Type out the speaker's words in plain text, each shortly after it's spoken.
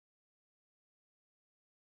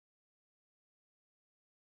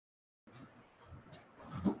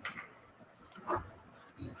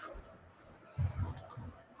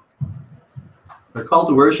Our call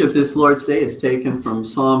to worship this Lord's Day is taken from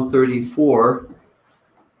Psalm 34,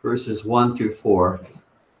 verses 1 through 4.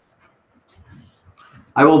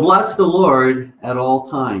 I will bless the Lord at all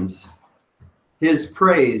times. His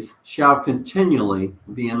praise shall continually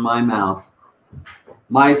be in my mouth.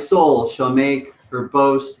 My soul shall make her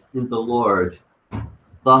boast in the Lord.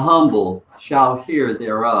 The humble shall hear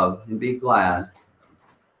thereof and be glad.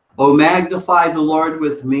 O magnify the Lord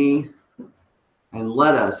with me, and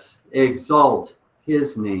let us exalt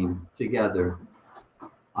his name together.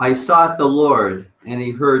 I sought the Lord, and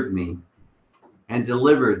he heard me, and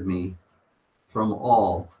delivered me from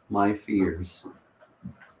all my fears.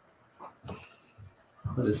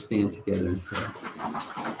 Let us stand together in prayer.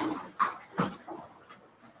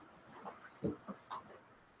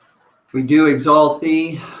 We do exalt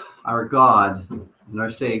thee, our God and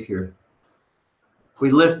our Savior. We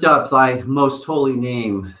lift up thy most holy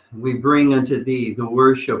name. We bring unto thee the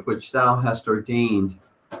worship which thou hast ordained.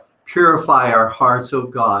 Purify our hearts, O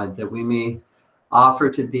God, that we may offer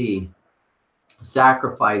to thee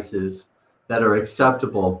sacrifices that are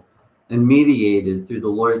acceptable and mediated through the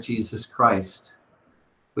Lord Jesus Christ.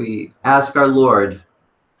 We ask our Lord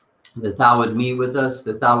that thou would meet with us,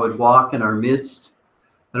 that thou would walk in our midst,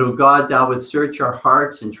 and, O God, thou would search our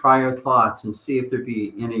hearts and try our thoughts and see if there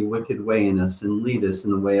be any wicked way in us, and lead us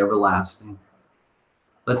in the way everlasting.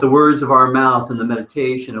 Let the words of our mouth and the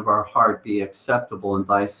meditation of our heart be acceptable in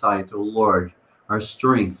thy sight, O Lord, our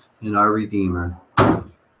strength and our Redeemer.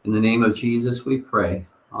 In the name of Jesus we pray.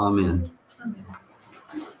 Amen.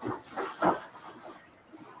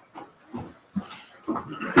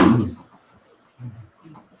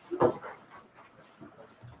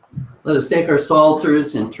 Let us take our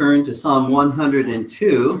psalters and turn to Psalm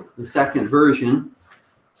 102, the second version.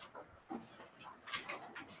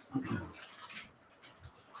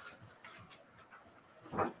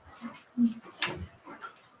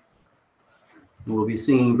 We'll be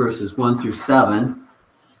singing verses 1 through 7.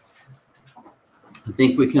 I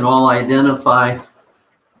think we can all identify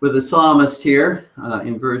with the psalmist here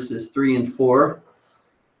in verses 3 and 4.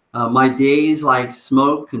 My days like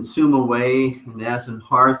smoke consume away, and as an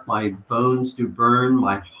hearth my bones do burn.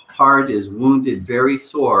 My heart is wounded very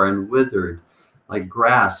sore, and withered like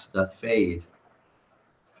grass doth fade.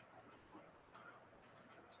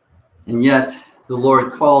 And yet the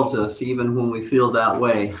Lord calls us, even when we feel that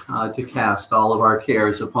way, to cast all of our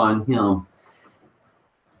cares upon him.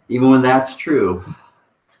 Even when that's true,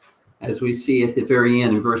 as we see at the very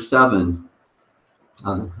end in verse 7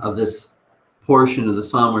 of this portion of the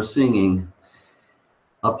psalm we're singing,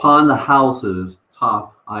 upon the house's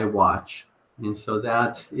top I watch. And so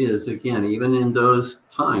that is, again, even in those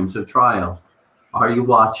times of trial, are you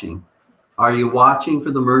watching? Are you watching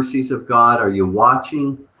for the mercies of God? Are you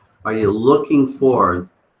watching? Are you looking for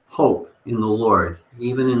hope in the Lord,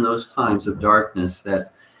 even in those times of darkness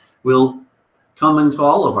that will come into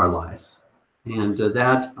all of our lives? And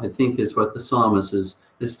that, I think, is what the psalmist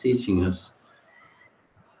is teaching us.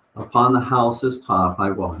 Upon the house's top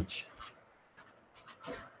I watch.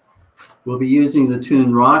 We'll be using the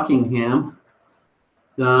tune Rockingham.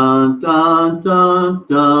 Dun, dun, dun,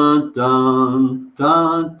 dun, dun,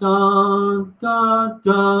 dun, dun, dun,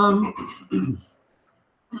 dun.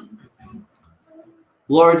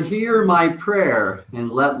 Lord, hear my prayer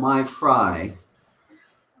and let my cry.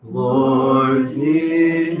 Lord,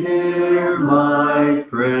 hear my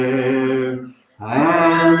prayer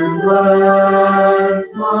and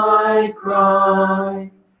let my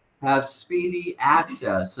cry have speedy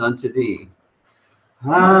access unto thee.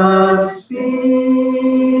 Have speedy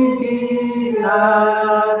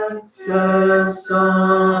access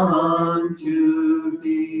unto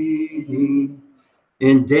thee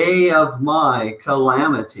in day of my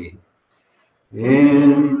calamity.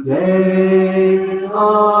 In day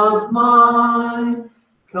of my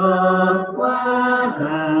calamity,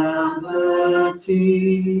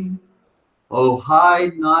 O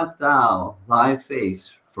hide not thou thy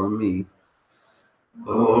face from me.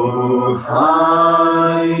 O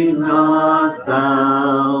hide not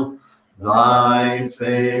thou thy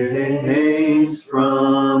face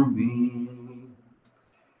from me.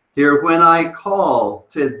 Hear when I call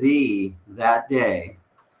to thee that day.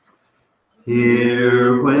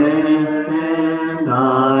 Hear when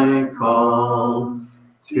I call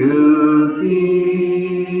to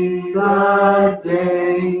thee that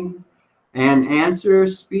day, and answer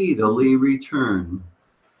speedily return.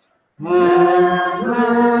 And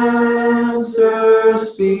answer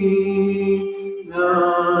speedily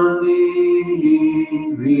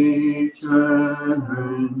return.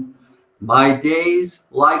 My days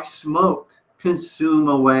like smoke consume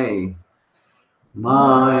away.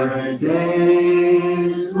 My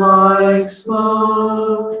days like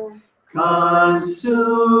smoke consume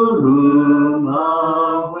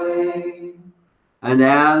away, and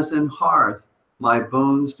as an hearth my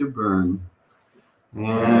bones do burn,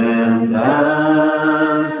 and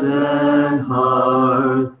as an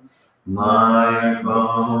hearth my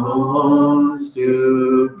bones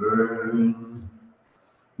do burn.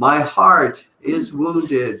 My heart is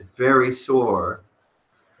wounded very sore.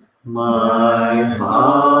 My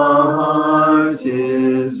heart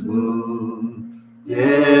is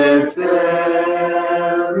wounded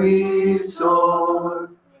very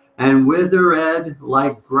sore, and withered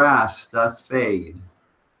like grass doth fade,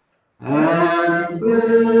 and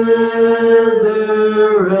withered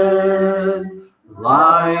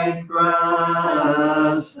like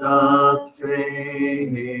grass doth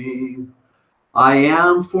fade. I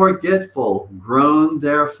am forgetful, grown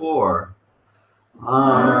therefore.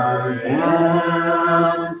 I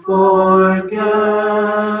am forgetful,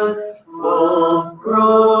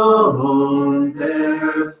 grown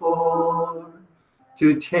therefore,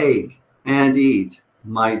 to take and eat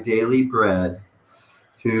my daily bread,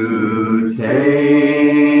 to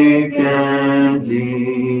take and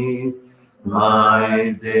eat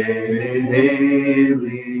my daily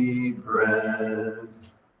bread.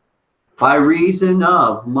 By reason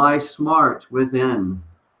of my smart within,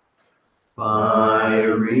 by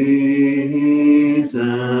reason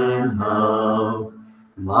of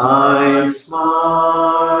my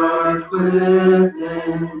smart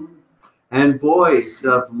within, and voice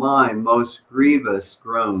of my most grievous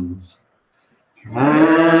groans,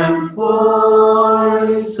 and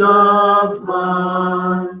voice of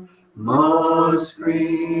my most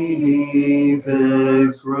grievous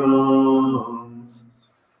groans.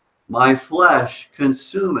 My flesh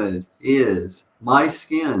consumed is my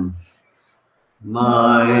skin,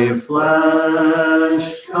 my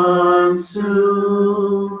flesh consumed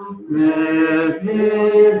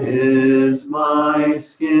is my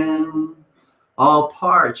skin, all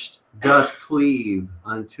parched doth cleave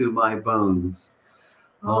unto my bones,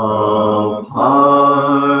 all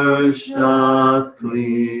parched doth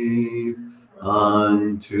cleave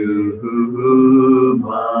unto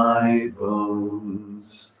my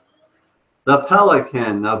bones. The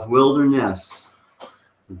pelican of wilderness,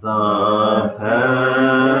 the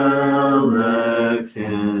pelican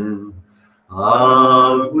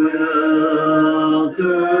of wilderness,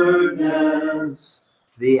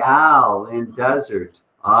 the owl in desert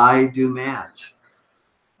I do match,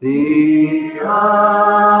 the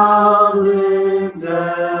owl in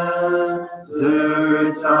desert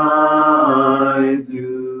I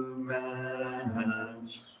do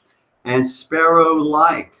match, and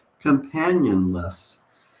sparrow-like companionless,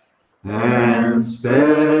 and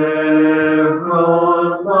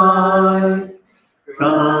sparrow-like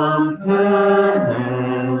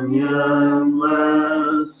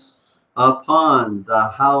companionless, upon the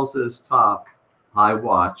house's top I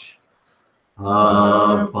watch,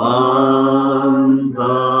 upon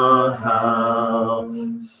the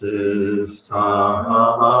house's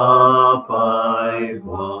top I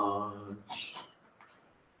watch.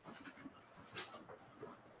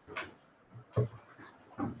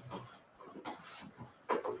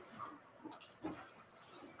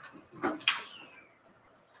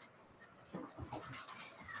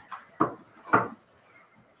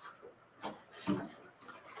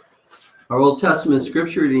 Our Old Testament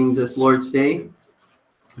scripture reading this Lord's Day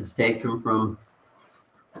is taken from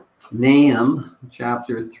Nahum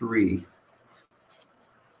chapter 3.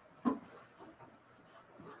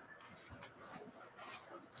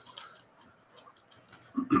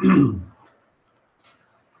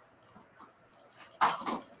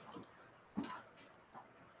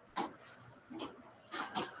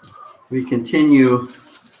 We continue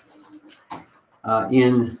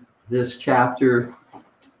in this chapter.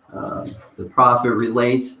 The prophet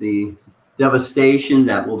relates the devastation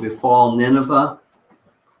that will befall Nineveh.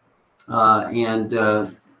 And I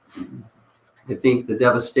think the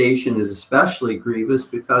devastation is especially grievous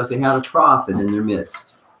because they had a prophet in their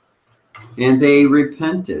midst. And they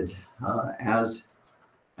repented as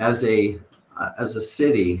a city.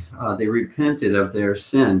 They repented of their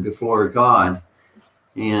sin before God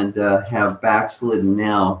and have backslidden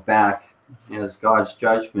now back as God's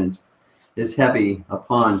judgment is heavy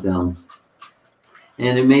upon them.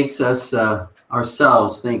 And it makes us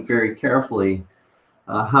ourselves think very carefully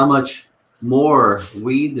how much more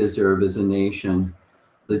we deserve as a nation,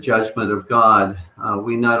 the judgment of God.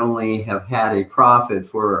 We not only have had a prophet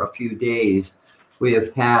for a few days, we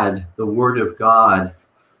have had the word of God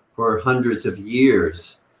for hundreds of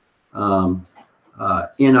years in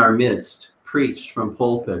our midst, preached from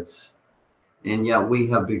pulpits, and yet we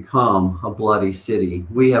have become a bloody city.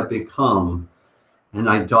 We have become an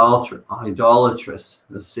idolatrous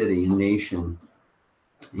city and nation.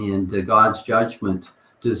 And God's judgment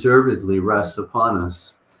deservedly rests upon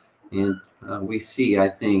us. And we see, I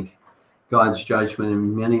think, God's judgment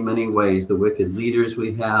in many, many ways. The wicked leaders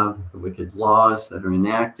we have, the wicked laws that are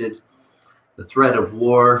enacted, the threat of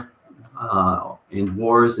war and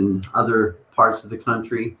wars in other parts of the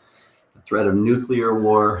country, the threat of nuclear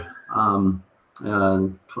war,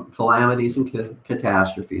 calamities and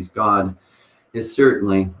catastrophes. God is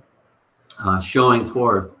certainly showing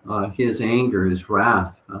forth his anger, his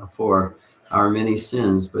wrath for our many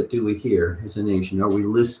sins. But do we hear as a nation? Are we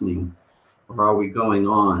listening? Or are we going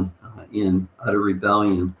on in utter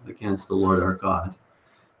rebellion against the Lord our God?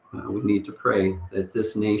 We need to pray that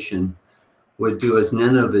this nation would do as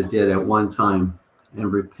Nineveh did at one time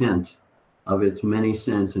and repent of its many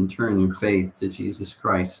sins and turn in faith to Jesus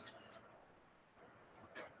Christ.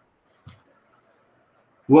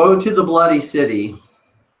 Woe to the bloody city!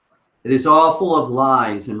 It is all full of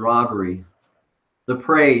lies and robbery. The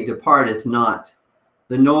prey departeth not.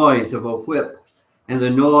 The noise of a whip and the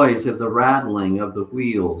noise of the rattling of the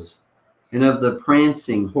wheels, and of the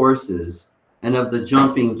prancing horses, and of the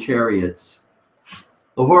jumping chariots.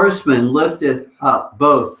 The horseman lifteth up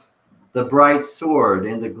both the bright sword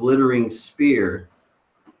and the glittering spear,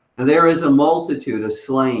 and there is a multitude of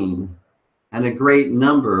slain, and a great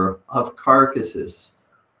number of carcasses,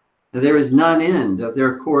 and there is none end of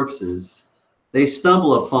their corpses. They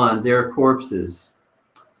stumble upon their corpses,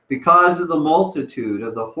 because of the multitude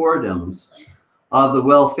of the whoredoms of the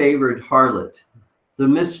well-favored harlot, the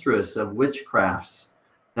mistress of witchcrafts,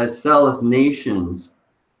 that selleth nations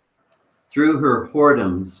through her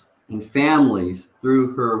whoredoms, and families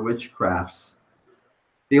through her witchcrafts.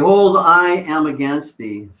 Behold, I am against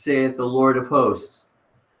thee, saith the Lord of hosts,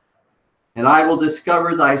 and I will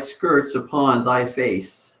discover thy skirts upon thy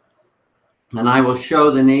face, and I will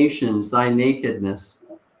show the nations thy nakedness,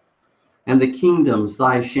 and the kingdoms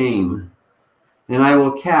thy shame. And I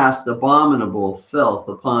will cast abominable filth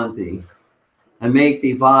upon thee, and make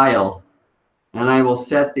thee vile, and I will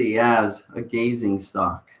set thee as a gazing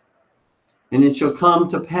stock. And it shall come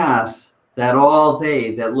to pass that all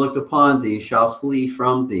they that look upon thee shall flee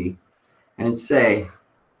from thee, and say,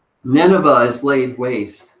 Nineveh is laid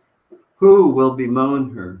waste. Who will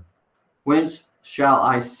bemoan her? Whence shall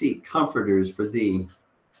I seek comforters for thee?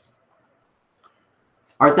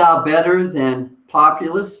 Art thou better than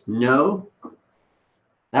Populus? No.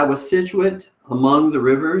 That was situate among the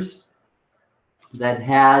rivers, that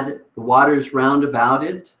had the waters round about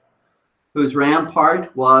it, whose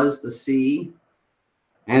rampart was the sea,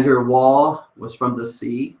 and her wall was from the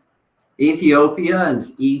sea. Ethiopia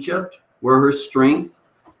and Egypt were her strength,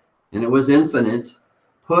 and it was infinite.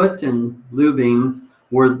 Put and Lubim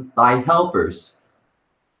were thy helpers.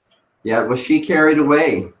 Yet was she carried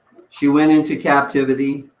away. She went into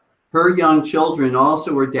captivity. Her young children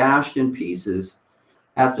also were dashed in pieces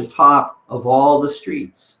at the top of all the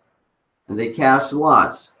streets, and they cast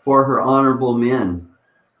lots for her honorable men,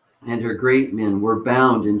 and her great men were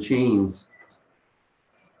bound in chains.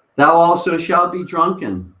 Thou also shalt be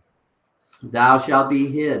drunken, thou shalt be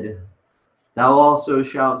hid, thou also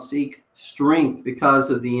shalt seek strength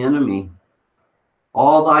because of the enemy.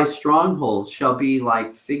 All thy strongholds shall be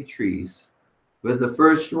like fig trees with the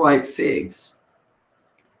first ripe figs.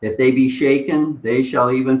 If they be shaken, they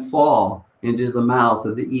shall even fall into the mouth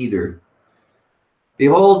of the eater.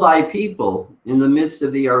 Behold, thy people in the midst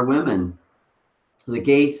of thee are women. The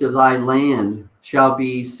gates of thy land shall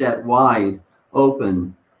be set wide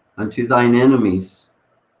open unto thine enemies.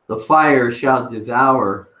 The fire shall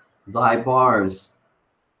devour thy bars.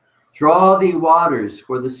 Draw thee waters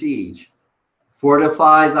for the siege.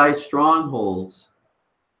 Fortify thy strongholds.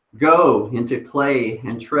 Go into clay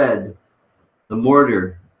and tread the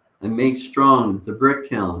mortar, and make strong the brick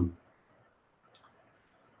kiln.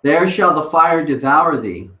 There shall the fire devour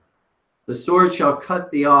thee, the sword shall cut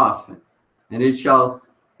thee off, and it shall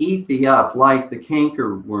eat thee up like the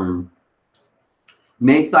cankerworm.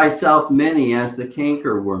 Make thyself many as the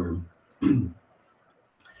cankerworm.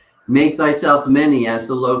 Make thyself many as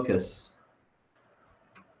the locust.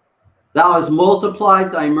 Thou hast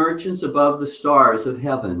multiplied thy merchants above the stars of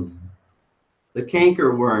heaven. The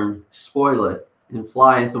cankerworm spoileth and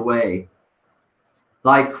flieth away.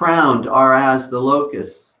 Thy crowned are as the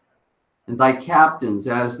locusts, and thy captains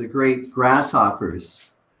as the great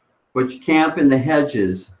grasshoppers, which camp in the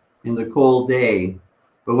hedges in the cold day.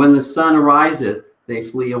 But when the sun ariseth, they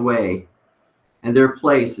flee away, and their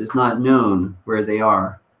place is not known where they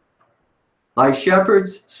are. Thy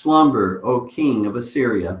shepherds slumber, O king of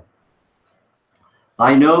Assyria.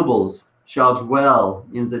 Thy nobles shall dwell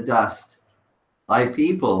in the dust. Thy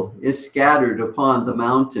people is scattered upon the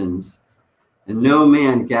mountains, and no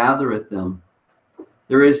man gathereth them.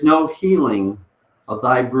 There is no healing of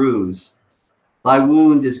thy bruise. Thy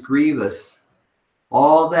wound is grievous.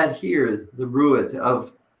 All that hear the bruit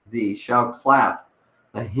of thee shall clap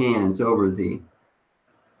the hands over thee.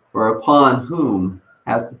 For upon whom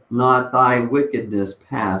hath not thy wickedness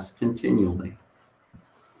passed continually?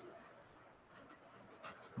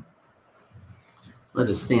 Let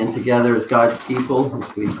us stand together as God's people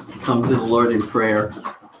as we come to the Lord in prayer.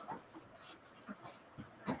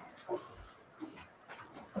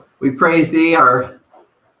 We praise thee, our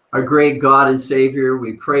great God and Savior.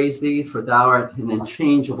 We praise thee, for thou art an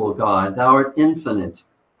unchangeable God. Thou art infinite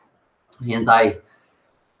in thy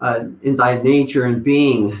nature and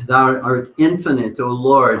being. Thou art infinite, O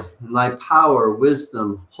Lord, in thy power,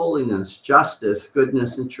 wisdom, holiness, justice,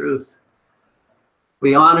 goodness, and truth.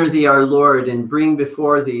 We honor thee, our Lord, and bring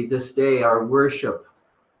before thee this day our worship.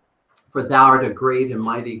 For thou art a great and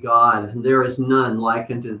mighty God, and there is none like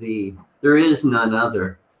unto thee. There is none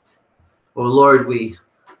other. O Lord, we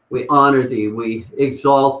honor thee, we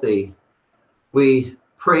exalt thee. We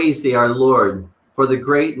praise thee, our Lord, for the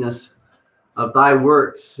greatness of thy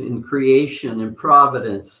works in creation and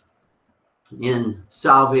providence, in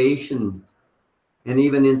salvation, and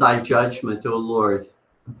even in thy judgment, O Lord.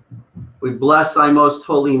 We bless thy most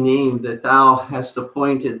holy name, that thou hast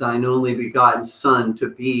appointed thine only begotten Son to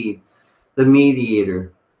be the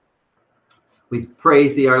mediator. We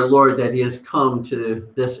praise thee, our Lord, that he has come to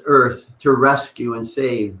this earth to rescue and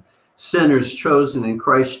save sinners chosen in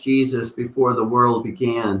Christ Jesus before the world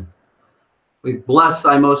began. We bless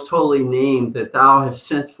thy most holy name, that thou hast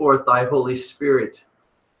sent forth thy Holy Spirit,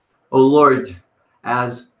 O Lord,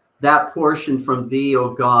 as that portion from thee,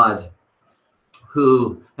 O God,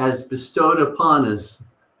 who has bestowed upon us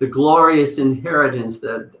the glorious inheritance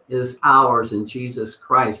that is ours in Jesus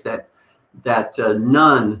Christ, that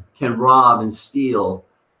none can rob and steal,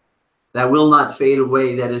 that will not fade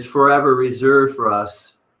away, that is forever reserved for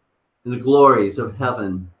us in the glories of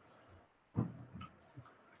heaven.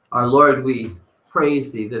 Our Lord, we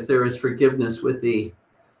praise thee that there is forgiveness with thee.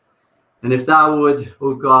 And if thou would,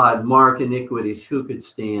 O God, mark iniquities, who could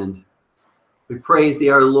stand? We praise thee,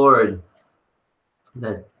 our Lord,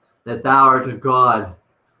 that thou art a God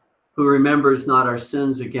who remembers not our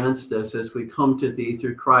sins against us as we come to thee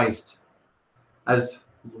through Christ. As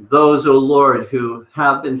those, O Lord, who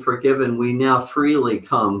have been forgiven, we now freely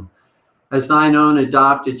come as thine own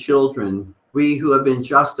adopted children, we who have been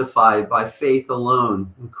justified by faith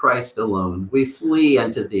alone, in Christ alone. We flee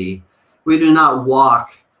unto thee. We do not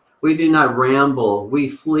walk. We do not ramble. We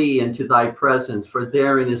flee into thy presence, for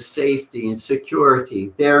therein is safety and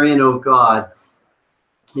security. Therein, O God,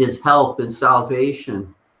 is help and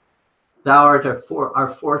salvation. Thou art our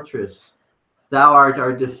fortress. Thou art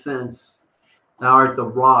our defense. Thou art the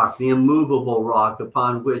rock, the immovable rock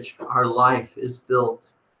upon which our life is built,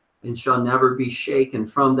 and shall never be shaken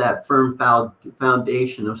from that firm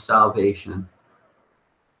foundation of salvation.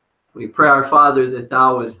 We pray, our Father, that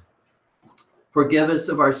thou would forgive us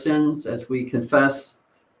of our sins as we confess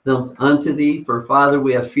them unto thee. For, Father,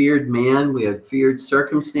 we have feared man, we have feared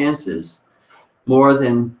circumstances more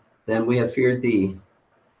than we have feared thee.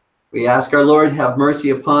 We ask our Lord, have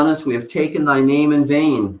mercy upon us. We have taken thy name in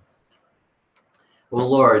vain, O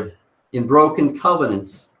Lord, in broken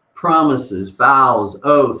covenants, promises, vows,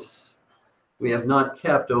 oaths. We have not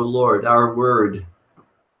kept, O Lord, our word.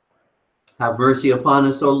 Have mercy upon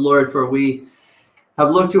us, O Lord, for we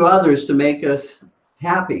have looked to others to make us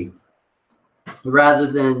happy rather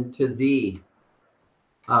than to thee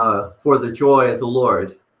for the joy of the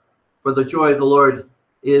Lord. For the joy of the Lord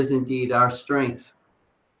is indeed our strength.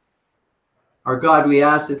 Our God, we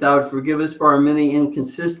ask that thou would forgive us for our many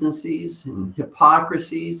inconsistencies and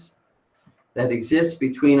hypocrisies that exist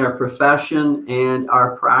between our profession and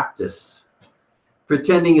our practice.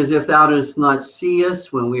 Pretending as if thou dost not see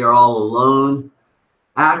us when we are all alone,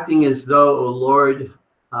 acting as though, O Lord,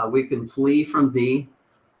 we can flee from thee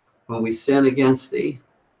when we sin against thee.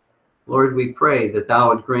 Lord, we pray that thou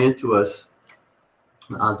would grant to us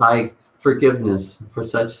thy forgiveness for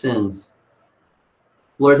such sins.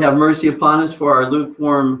 Lord, have mercy upon us for our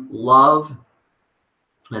lukewarm love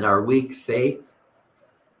and our weak faith.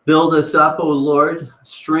 Build us up, O Lord.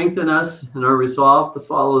 Strengthen us in our resolve to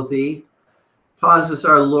follow thee. Cause us,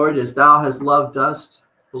 our Lord, as thou hast loved us,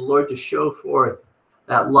 O Lord, to show forth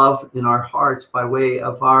that love in our hearts by way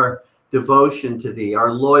of our devotion to thee,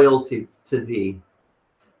 our loyalty to thee,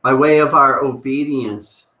 by way of our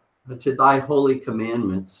obedience to thy holy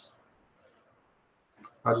commandments.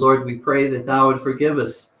 Our Lord, we pray that thou would forgive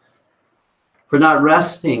us for not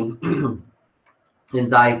resting in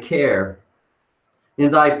thy care,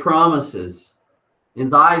 in thy promises, in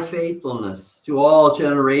thy faithfulness to all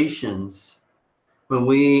generations when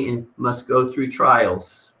we must go through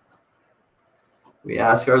trials. We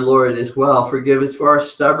ask our Lord as well, forgive us for our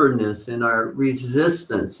stubbornness and our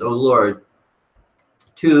resistance, O Lord,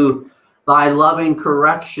 to thy loving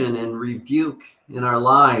correction and rebuke in our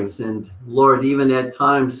lives. And Lord, even at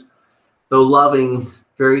times, though loving,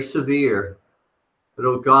 very severe, but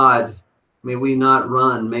oh God, may we not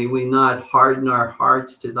run, may we not harden our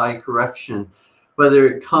hearts to thy correction, whether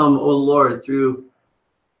it come, O Lord, through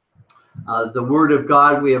the word of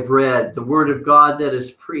God we have read, the word of God that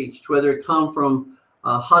is preached, whether it come from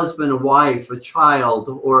a husband, a wife, a child,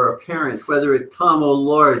 or a parent, whether it come, O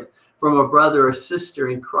Lord, from a brother or sister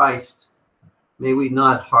in Christ. May we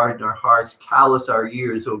not harden our hearts, callous our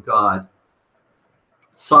ears, O God.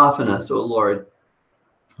 Soften us, O Lord.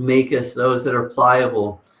 Make us those that are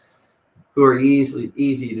pliable, who are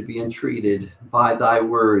easy to be entreated by thy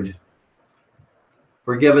word.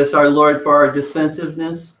 Forgive us, our Lord, for our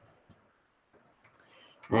defensiveness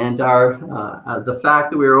and the fact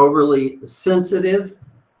that we are overly sensitive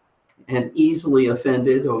and easily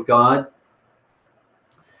offended, O God.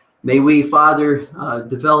 May we, Father,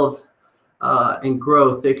 develop and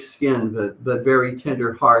grow thick skin, but very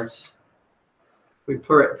tender hearts. We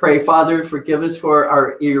pray, Father, forgive us for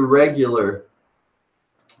our irregular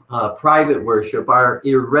private worship, our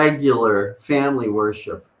irregular family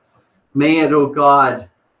worship. May it, O God,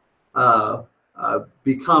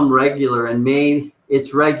 become regular, and may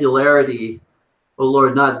its regularity, O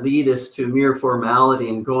Lord, not lead us to mere formality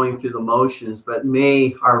and going through the motions, but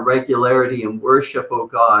may our regularity in worship, O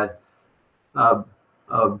God,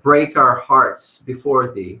 break our hearts before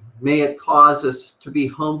thee. May it cause us to be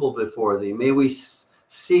humble before thee. May we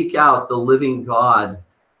seek out the living God,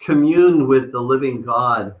 commune with the living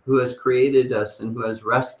God who has created us and who has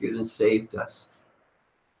rescued and saved us.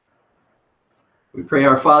 We pray,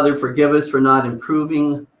 our Father, forgive us for not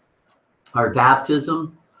improving our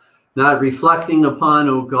baptism, not reflecting upon,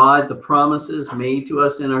 O God, the promises made to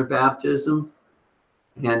us in our baptism,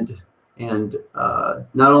 and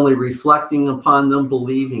not only reflecting upon them,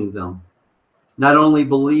 believing them. Not only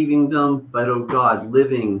believing them, but, O God,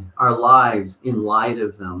 living our lives in light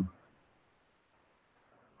of them.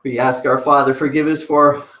 We ask our Father, forgive us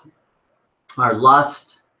for our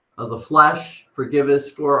lust of the flesh. Forgive us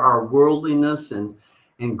for our worldliness and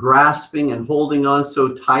grasping and holding on so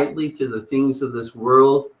tightly to the things of this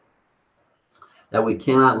world that we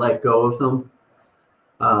cannot let go of them.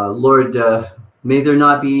 Lord, may there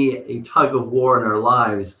not be a tug of war in our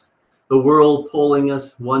lives, the world pulling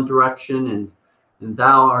us one direction and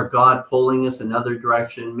thou, our God, pulling us another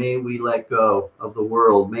direction. May we let go of the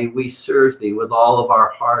world. May we serve thee with all of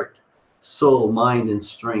our heart, soul, mind, and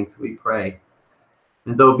strength, we pray.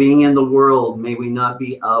 And though being in the world, may we not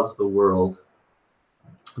be of the world.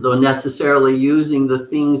 Though necessarily using the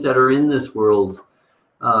things that are in this world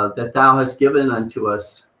that thou hast given unto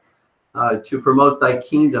us to promote thy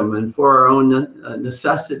kingdom and for our own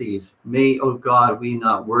necessities, may, O God, we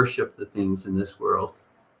not worship the things in this world.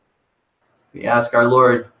 We ask our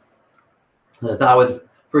Lord that thou would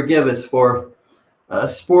forgive us for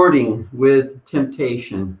sporting with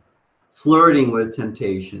temptation, flirting with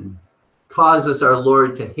temptation. Cause us, our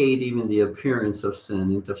Lord, to hate even the appearance of sin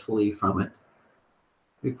and to flee from it.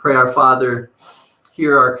 We pray, our Father,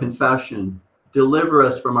 hear our confession. Deliver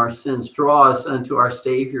us from our sins. Draw us unto our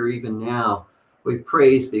Savior even now. We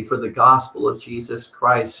praise thee for the gospel of Jesus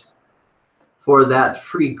Christ, for that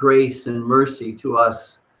free grace and mercy to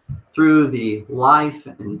us through the life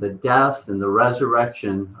and the death and the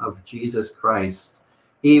resurrection of Jesus Christ.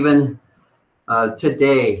 Even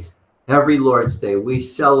today, every Lord's Day, we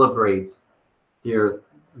celebrate, dear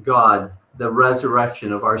God, the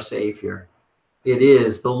resurrection of our Savior. It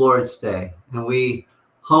is the Lord's Day, and we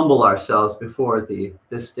humble ourselves before thee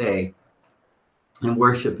this day in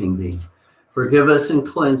worshiping thee. Forgive us and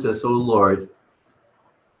cleanse us, O Lord,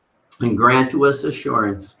 and grant to us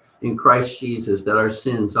assurance in Christ Jesus that our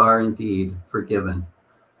sins are indeed forgiven.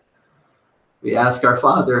 We ask our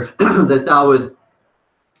Father that thou would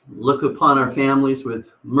look upon our families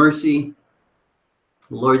with mercy,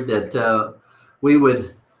 Lord, that we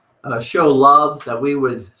would show love, that we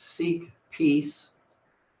would seek peace.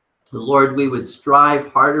 Lord, we would strive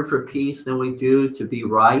harder for peace than we do to be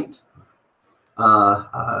right.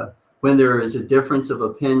 When there is a difference of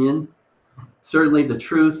opinion, certainly the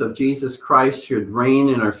truth of Jesus Christ should reign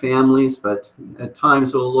in our families, but at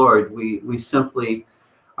times, O Lord, we simply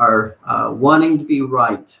are wanting to be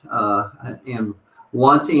right and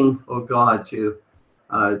wanting, oh God,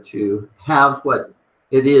 to have what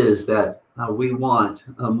it is that we want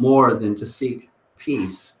more than to seek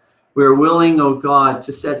peace. We're willing, oh God,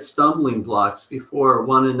 to set stumbling blocks before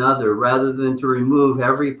one another rather than to remove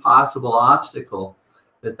every possible obstacle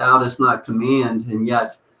that thou dost not command, and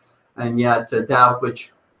yet that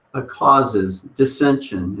which causes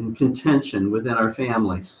dissension and contention within our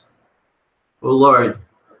families. Oh Lord,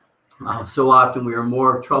 so often we are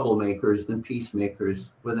more of troublemakers than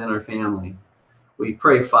peacemakers within our family. We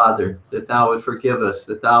pray, Father, that thou would forgive us,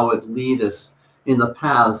 that thou would lead us in the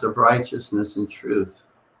paths of righteousness and truth.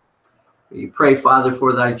 We pray, Father,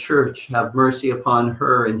 for thy church. Have mercy upon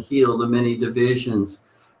her and heal the many divisions.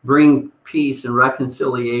 Bring peace and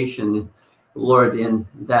reconciliation, Lord, in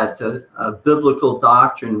that biblical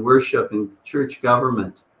doctrine, worship, and church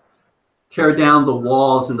government. Tear down the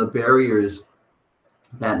walls and the barriers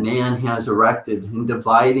that man has erected in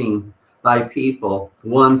dividing thy people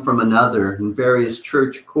one from another in various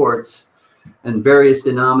church courts and various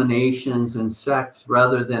denominations and sects,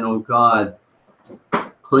 rather than, oh God,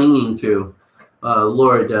 clinging to,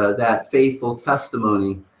 Lord, that faithful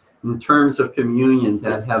testimony in terms of communion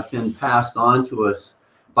that have been passed on to us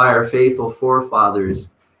by our faithful forefathers,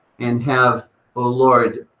 and have, oh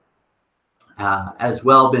Lord, as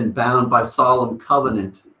well been bound by solemn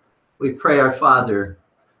covenant. We pray, our Father,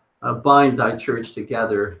 bind thy church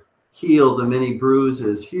together, heal the many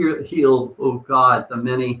bruises, heal, oh God, the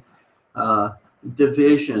many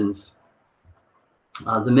divisions,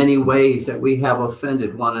 the many ways that we have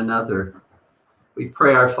offended one another. We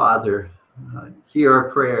pray, our Father, hear our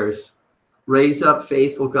prayers. Raise up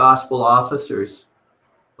faithful gospel officers,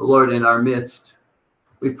 the Lord, in our midst.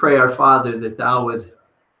 We pray, our Father, that thou would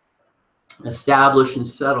establish and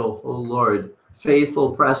settle, O Lord,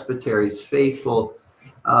 faithful presbyteries, faithful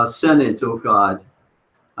synods, O God,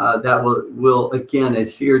 that will again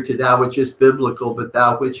adhere to that which is biblical, but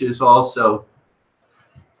that which is also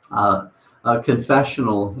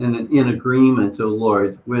confessional and in agreement, O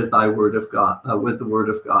Lord, with thy word of God, with the word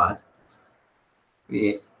of God.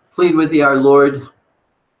 We plead with thee, our Lord,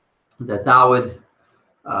 that thou would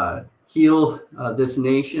heal this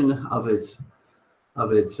nation of its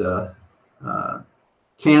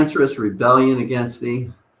cancerous rebellion against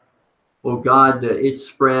thee. Oh God, it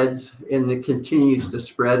spreads and it continues to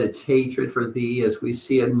spread its hatred for thee as we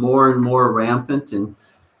see it more and more rampant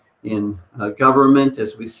in government,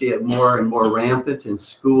 as we see it more and more rampant in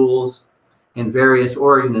schools and various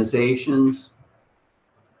organizations.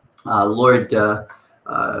 Lord,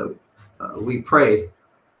 we pray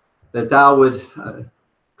that thou would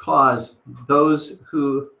cause those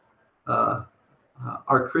who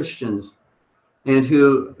are Christians and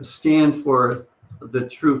who stand for the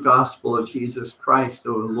true gospel of Jesus Christ,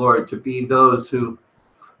 O Lord, to be those who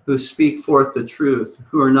speak forth the truth,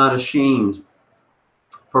 who are not ashamed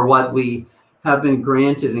for what we have been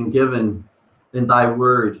granted and given in thy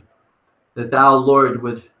word, that thou, Lord,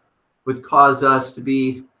 would cause us to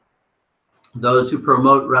be those who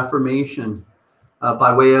promote reformation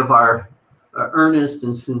by way of our earnest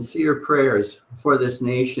and sincere prayers for this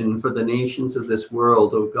nation, for the nations of this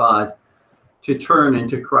world, O God, to turn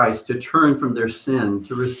into Christ, to turn from their sin,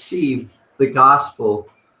 to receive the gospel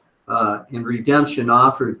and redemption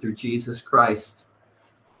offered through Jesus Christ.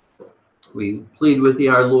 We plead with thee,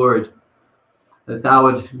 our Lord, that thou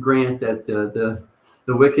would grant that the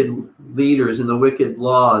wicked leaders and the wicked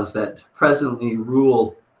laws that presently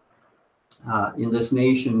rule in this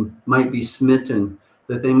nation might be smitten,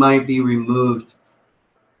 that they might be removed.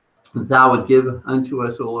 That thou would give unto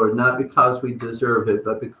us, O Lord, not because we deserve it,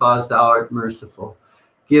 but because thou art merciful.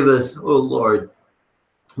 Give us, O Lord,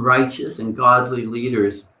 righteous and godly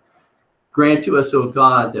leaders. Grant to us, O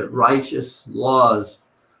God, that righteous laws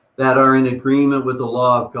that are in agreement with the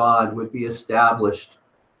law of God would be established.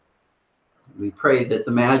 We pray that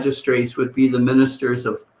the magistrates would be the ministers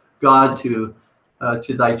of God to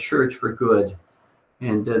thy church for good.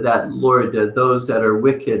 And that, Lord, those that are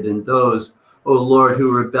wicked and those, O Lord,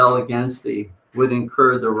 who rebel against thee would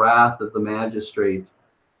incur the wrath of the magistrate.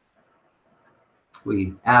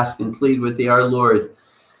 We ask and plead with thee, our Lord,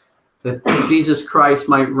 that Jesus Christ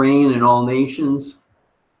might reign in all nations,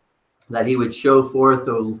 that he would show forth,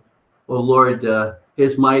 O Lord,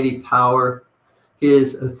 his mighty power,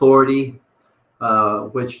 his authority,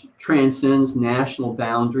 which transcends national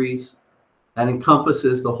boundaries, that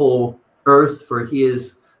encompasses the whole earth, for he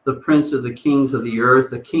is the Prince of the kings of the earth,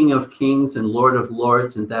 the King of kings and Lord of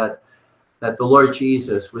lords, and that the Lord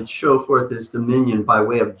Jesus would show forth his dominion by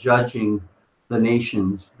way of judging the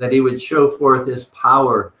nations, that he would show forth his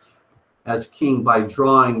power as king by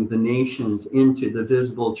drawing the nations into the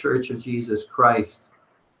visible church of Jesus Christ.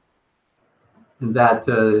 And that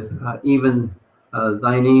even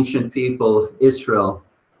thine ancient people, Israel,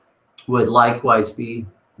 would likewise be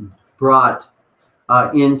brought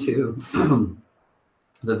into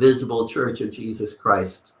the visible church of Jesus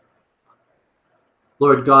Christ.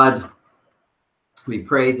 Lord God, we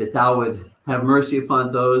pray that thou would have mercy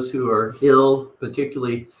upon those who are ill,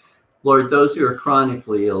 particularly, Lord, those who are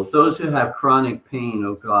chronically ill, those who have chronic pain,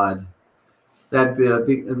 oh God,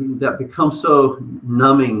 that become so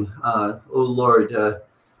numbing, oh Lord,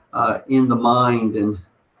 in the mind.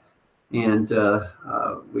 And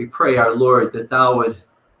we pray, our Lord, that thou would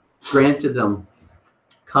grant to them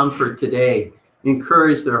comfort today.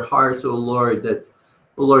 Encourage their hearts, O Lord, that,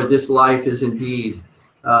 O Lord, this life is indeed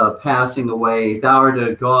passing away. Thou art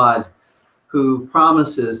a God who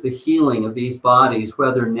promises the healing of these bodies,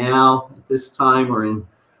 whether now, at this time,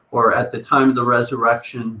 or at the time of the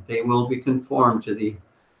resurrection, they will be conformed to the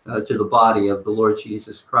body of the Lord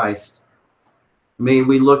Jesus Christ. May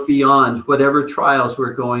we look beyond whatever trials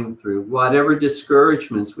we're going through, whatever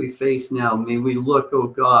discouragements we face now. May we look, O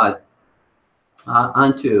God,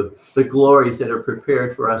 unto the glories that are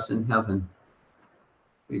prepared for us in heaven.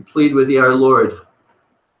 We plead with thee, our Lord,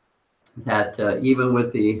 that even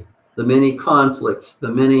with the many conflicts, the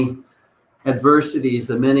many adversities,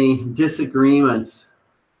 the many disagreements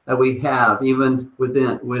that we have, even with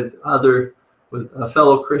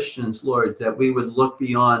fellow Christians, Lord, that we would look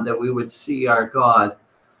beyond, that we would see our God,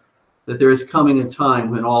 that there is coming a time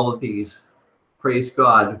when all of these, praise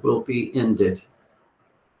God, will be ended.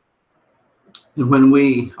 And when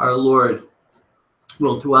we, our Lord,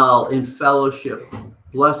 will dwell in fellowship,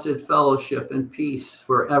 blessed fellowship and peace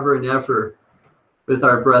forever and ever with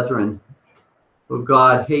our brethren. O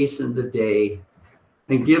God, hasten the day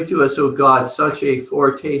and give to us, O God, such a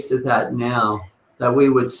foretaste of that now, that we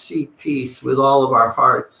would seek peace with all of our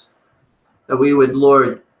hearts, that we would,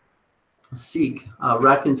 Lord, seek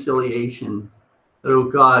reconciliation, that, O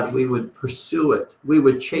God, we would pursue it, we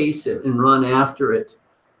would chase it and run after it.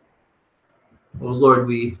 O Lord,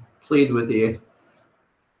 we plead with thee,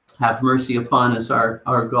 have mercy upon us,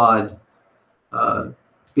 our God.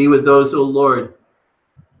 Be with those, O Lord,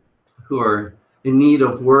 who are in need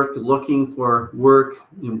of work, looking for work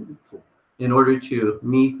in order to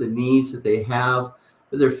meet the needs that they have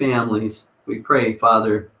for their families. We pray,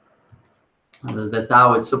 Father, that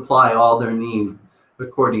thou would supply all their need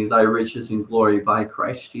according to thy riches and glory by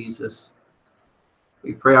Christ Jesus.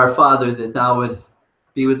 We pray, our Father, that thou would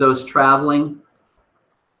be with those traveling.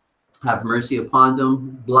 Have mercy upon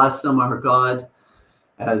them. Bless them, our God,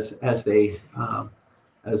 as they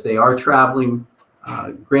are traveling.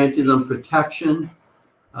 Granting them protection,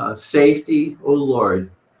 safety, O Lord,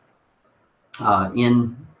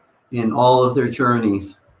 in all of their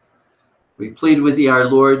journeys. We plead with thee, our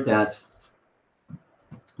Lord, that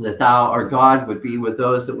thou, our God, would be with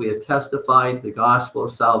those that we have testified the gospel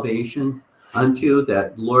of salvation unto,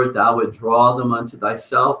 that, Lord, thou would draw them unto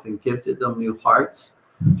thyself and give to them new hearts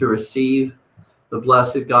to receive the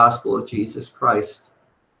blessed gospel of Jesus Christ.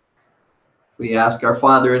 We ask, our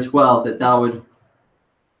Father, as well, that thou would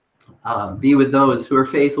be with those who are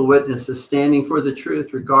faithful witnesses, standing for the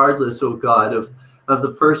truth, regardless, O God, of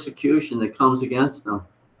the persecution that comes against them.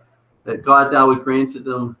 That, God, thou would grant to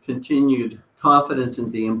them continued confidence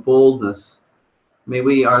in thee and boldness. May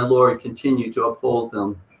we, our Lord, continue to uphold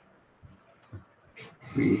them.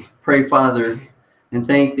 We pray, Father, and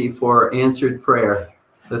thank thee for answered prayer,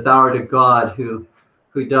 that thou art a God who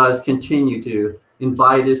does continue to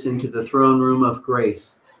invite us into the throne room of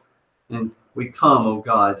grace. And we come, O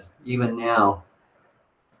God, even now,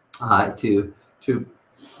 to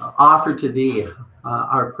offer to thee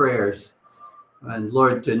our prayers. And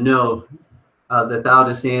Lord, to know that thou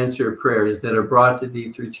dost answer prayers that are brought to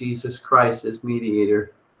thee through Jesus Christ as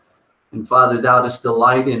mediator. And Father, thou dost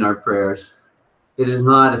delight in our prayers. It is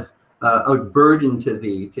not a burden to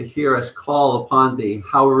thee to hear us call upon thee,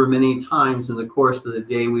 however many times in the course of the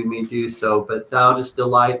day we may do so, but thou dost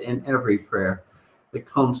delight in every prayer that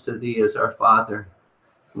comes to thee as our Father.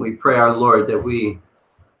 And we pray, our Lord, that we,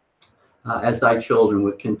 as thy children,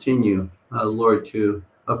 would continue, Lord, to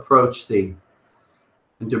approach thee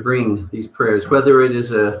and to bring these prayers, whether it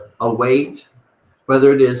is a wait,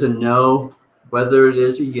 whether it is a no, whether it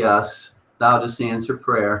is a yes, thou dost answer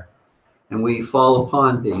prayer. And we fall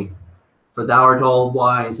upon thee, for thou art all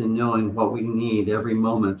wise in knowing what we need every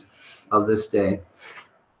moment of this day.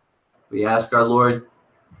 We ask, our Lord,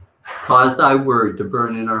 cause thy word to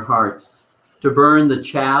burn in our hearts, to burn the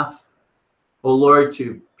chaff, O Lord,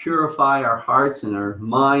 to purify our hearts and our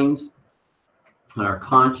minds, our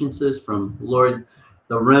consciences from, Lord,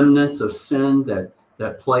 the remnants of sin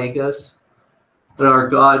that plague us. That our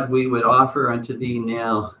God, we would offer unto thee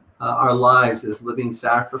now our lives as living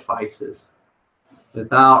sacrifices. That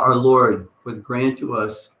thou, our Lord, would grant to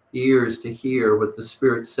us ears to hear what the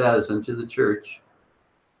Spirit says unto the church.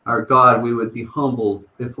 Our God, we would be humbled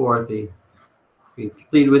before thee. We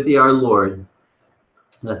plead with thee, our Lord,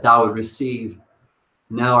 that thou would receive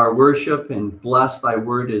now our worship and bless thy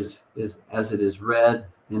word as it is read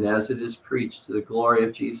and as it is preached to the glory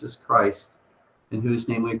of Jesus Christ, in whose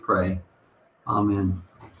name we pray. Amen.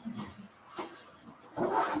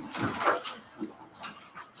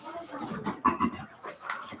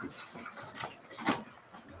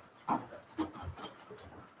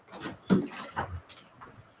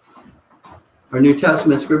 Our New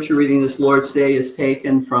Testament scripture reading this Lord's Day is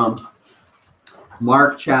taken from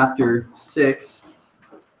Mark chapter 6.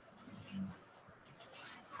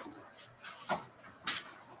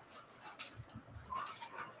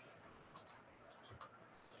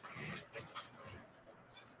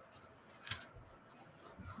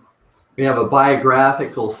 We have a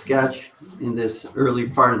biographical sketch in this early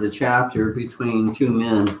part of the chapter between two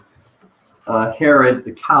men, Herod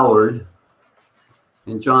the coward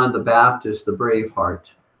and John the Baptist, the brave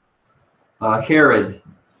heart. Herod,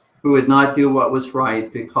 who would not do what was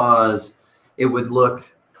right because he would look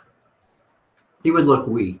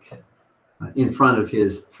weak in front of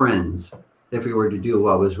his friends if he were to do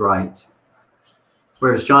what was right.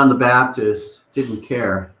 Whereas John the Baptist didn't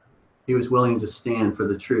care. He was willing to stand for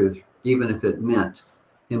the truth, even if it meant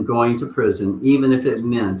him going to prison, even if it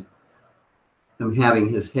meant him having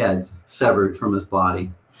his head severed from his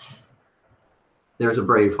body. There's a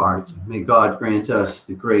brave heart. May God grant us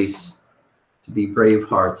the grace to be brave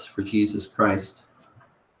hearts for Jesus Christ,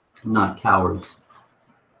 not cowards.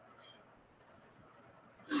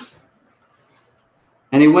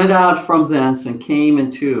 And he went out from thence and came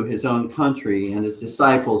into his own country, and his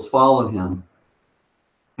disciples followed him.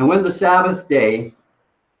 And when the Sabbath day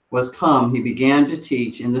was come, he began to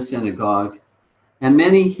teach in the synagogue, and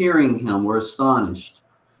many hearing him were astonished,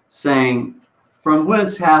 saying, From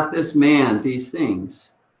whence hath this man these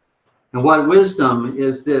things? And what wisdom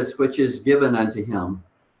is this which is given unto him,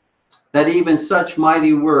 that even such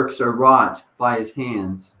mighty works are wrought by his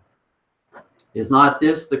hands? Is not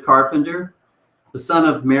this the carpenter, the son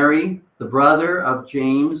of Mary, the brother of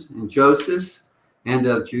James and Joseph, and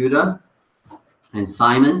of Judah and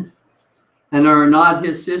Simon? And are not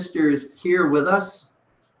his sisters here with us?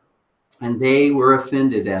 And they were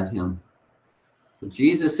offended at him. But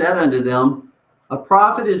Jesus said unto them, A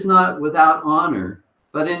prophet is not without honor,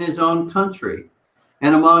 but in his own country,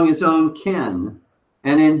 and among his own kin,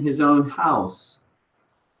 and in his own house.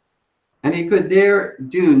 And he could there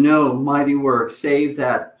do no mighty work, save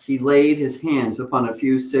that he laid his hands upon a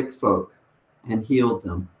few sick folk, and healed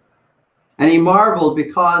them. And he marveled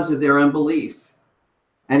because of their unbelief.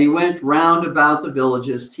 And he went round about the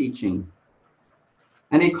villages teaching.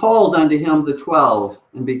 And he called unto him the 12,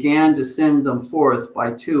 and began to send them forth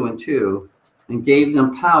by 2 and 2, and gave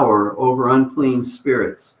them power over unclean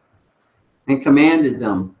spirits, and commanded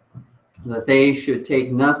them that they should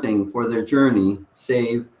take nothing for their journey,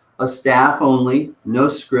 save a staff only, no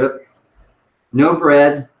scrip, no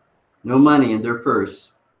bread, no money in their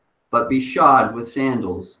purse, but be shod with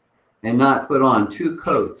sandals, and not put on 2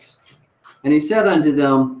 coats. And he said unto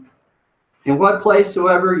them, In what place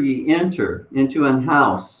soever ye enter into an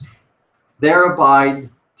house, there abide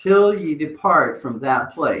till ye depart from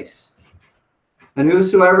that place. And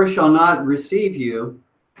whosoever shall not receive you,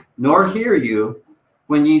 nor hear you,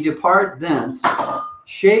 when ye depart thence,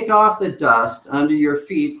 shake off the dust under your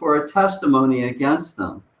feet for a testimony against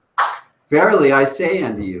them. Verily I say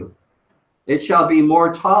unto you, it shall be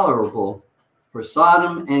more tolerable for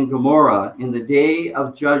Sodom and Gomorrah in the day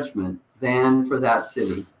of judgment than for that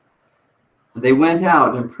city. And they went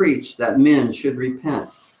out and preached that men should repent.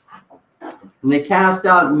 And they cast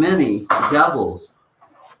out many devils,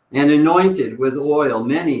 and anointed with oil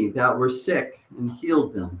many that were sick, and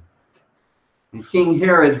healed them. And King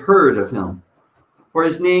Herod heard of him, for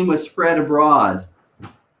his name was spread abroad.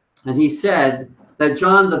 And he said that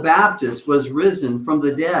John the Baptist was risen from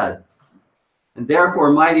the dead, and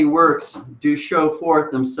therefore mighty works do show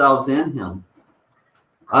forth themselves in him.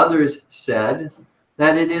 Others said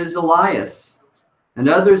that it is Elias, and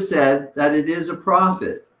others said that it is a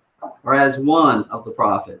prophet, or as one of the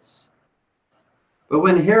prophets. But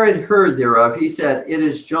when Herod heard thereof, he said, It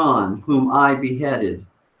is John, whom I beheaded.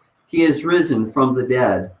 He is risen from the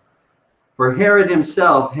dead. For Herod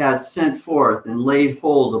himself had sent forth and laid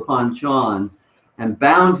hold upon John, and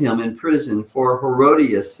bound him in prison for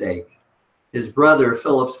Herodias' sake, his brother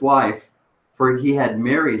Philip's wife, for he had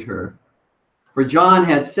married her. For John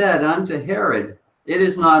had said unto Herod, It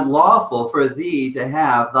is not lawful for thee to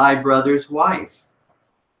have thy brother's wife.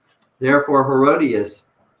 Therefore Herodias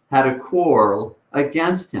had a quarrel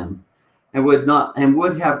against him, and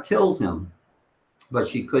would have killed him, but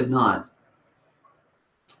she could not.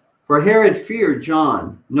 For Herod feared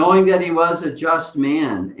John, knowing that he was a just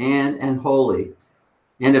man and holy,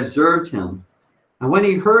 and observed him. And when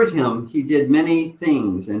he heard him, he did many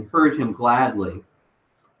things, and heard him gladly.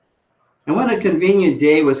 And when a convenient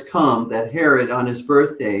day was come, that Herod on his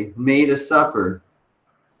birthday made a supper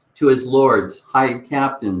to his lords, high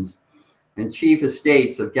captains, and chief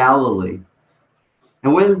estates of Galilee.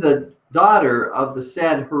 And when the daughter of the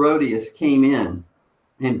said Herodias came in,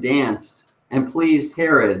 and danced, and pleased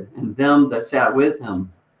Herod and them that sat with him,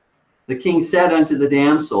 the king said unto the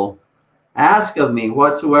damsel, Ask of me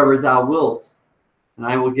whatsoever thou wilt, and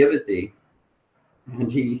I will give it thee.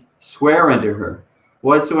 And he sware unto her,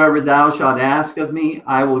 Whatsoever thou shalt ask of me,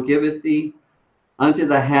 I will give it thee unto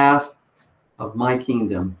the half of my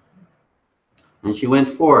kingdom. And she went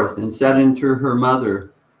forth and said unto her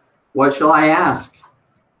mother, What shall I ask?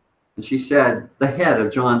 And she said, The head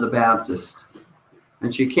of John the Baptist.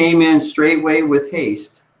 And she came in straightway with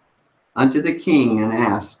haste unto the king and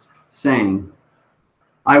asked, saying,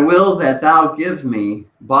 I will that thou give me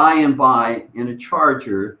by and by in a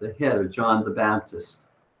charger the head of John the Baptist.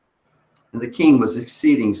 And the king was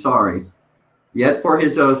exceeding sorry, yet for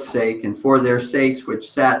his oath's sake and for their sakes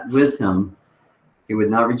which sat with him, he would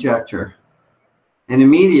not reject her. And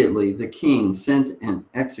immediately the king sent an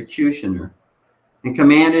executioner and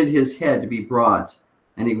commanded his head to be brought.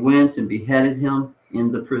 And he went and beheaded him in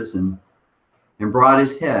the prison, and brought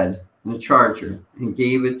his head in a charger, and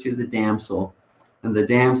gave it to the damsel, and the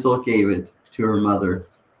damsel gave it to her mother.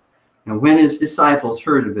 And when his disciples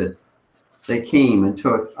heard of it, they came and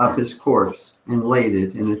took up his corpse, and laid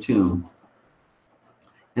it in a tomb.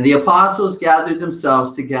 And the apostles gathered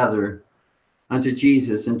themselves together unto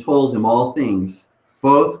Jesus, and told him all things,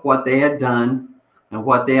 both what they had done, and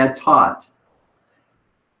what they had taught.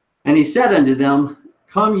 And he said unto them,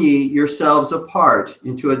 Come ye yourselves apart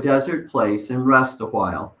into a desert place, and rest a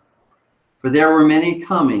while. For there were many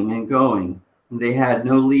coming and going, and they had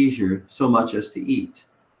no leisure so much as to eat.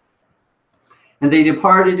 And they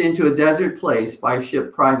departed into a desert place by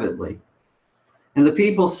ship privately. And the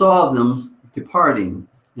people saw them departing,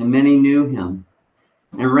 and many knew him,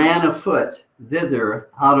 and ran afoot thither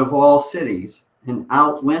out of all cities, and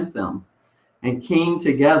outwent them, and came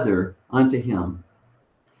together unto him.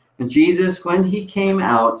 And Jesus, when he came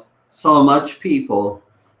out, saw much people,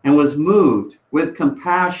 and was moved with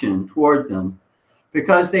compassion toward them,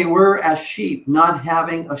 because they were as sheep not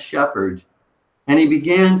having a shepherd. And he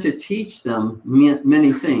began to teach them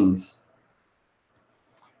many things.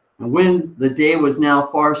 And when the day was now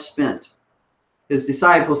far spent, his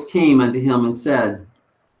disciples came unto him and said,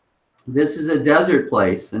 This is a desert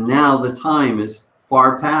place, and now the time is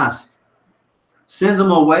far past. Send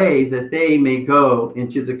them away that they may go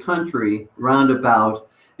into the country round about,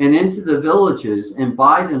 and into the villages, and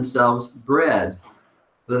buy themselves bread,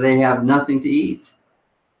 for they have nothing to eat.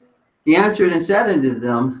 He answered and said unto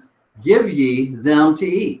them, Give ye them to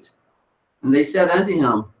eat. And they said unto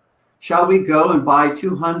him, Shall we go and buy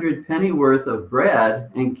 200 pennyworth of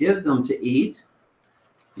bread, and give them to eat?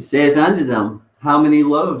 He saith unto them, How many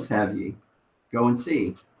loaves have ye? Go and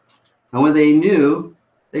see. And when they knew,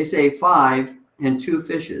 they say 5 and 2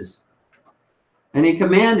 fishes. And he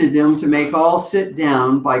commanded them to make all sit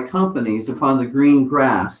down by companies upon the green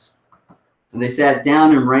grass. And they sat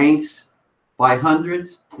down in ranks by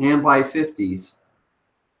hundreds and by 50s.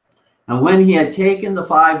 And when he had taken the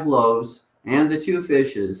 5 loaves and the 2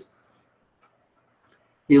 fishes,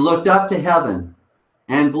 he looked up to heaven,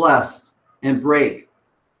 and blessed, and brake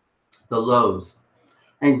the loaves,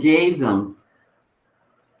 and gave them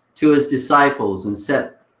to his disciples, and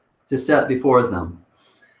set before them.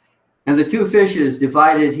 And the 2 fishes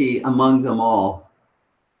divided he among them all.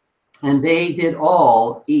 And they did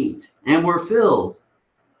all eat, and were filled.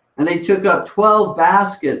 And they took up 12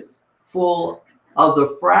 baskets full of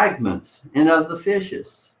the fragments and of the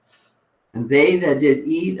fishes. And they that did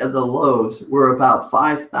eat of the loaves were about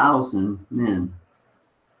 5,000 men.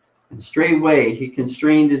 And straightway he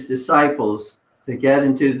constrained his disciples to get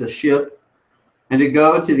into the ship, and to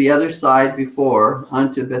go to the other side before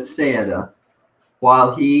unto Bethsaida,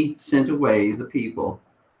 while he sent away the people.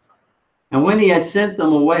 And when he had sent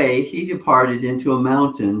them away, he departed into a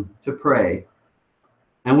mountain to pray.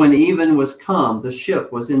 And when even was come, the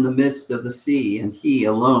ship was in the midst of the sea, and he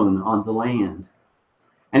alone on the land.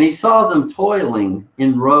 And he saw them toiling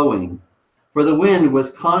in rowing. for the wind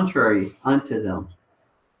was contrary unto them.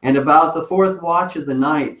 And about the fourth watch of the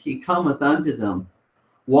night he cometh unto them,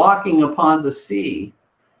 walking upon the sea,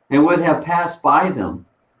 and would have passed by them.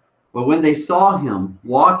 But when they saw him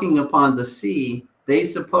walking upon the sea, they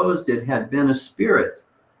supposed it had been a spirit,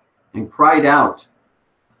 and cried out.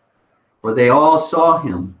 For they all saw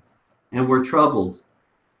him, and were troubled.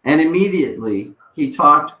 And immediately he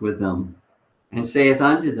talked with them, and saith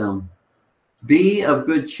unto them, Be of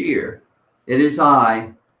good cheer, it is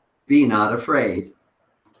I, be not afraid.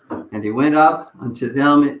 And he went up unto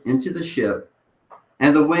them into the ship,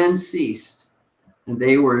 and the wind ceased, and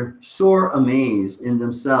they were sore amazed in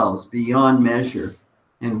themselves beyond measure,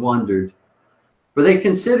 and wondered. For they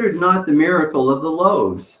considered not the miracle of the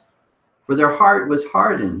loaves, for their heart was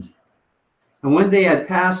hardened. And when they had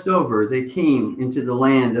passed over, they came into the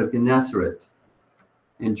land of Gennesaret,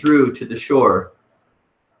 and drew to the shore.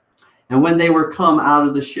 And when they were come out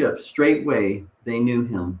of the ship, straightway they knew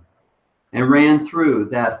him, and ran through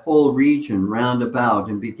that whole region round about,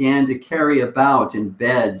 and began to carry about in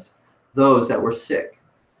beds those that were sick,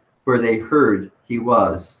 where they heard he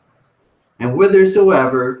was. And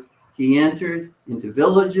whithersoever he entered, into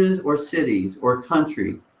villages or cities or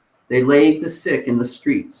country, they laid the sick in the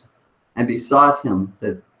streets, and besought him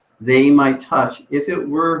that they might touch, if it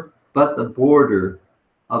were but the border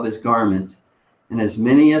of his garment. And as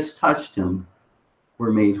many as touched him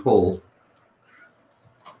were made whole.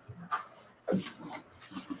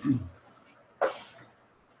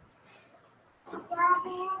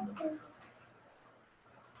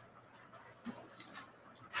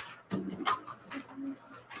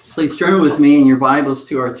 Please turn with me in your Bibles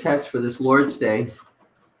to our text for this Lord's Day,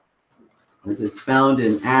 as it's found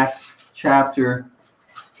in Acts chapter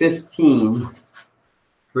 15,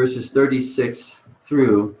 verses 36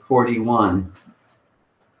 through 41.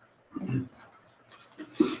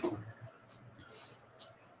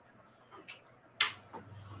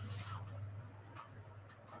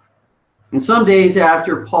 And some days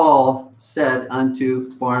after, Paul said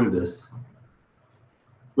unto Barnabas,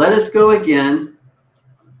 Let us go again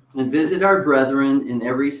and visit our brethren in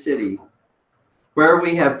every city, where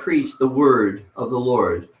we have preached the word of the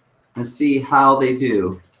Lord, and see how they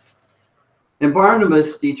do. And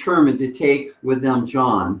Barnabas determined to take with them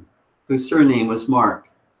John, whose surname was Mark.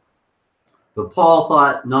 But Paul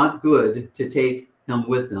thought not good to take him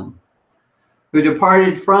with them, who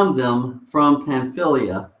departed from them from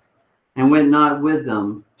Pamphylia, and went not with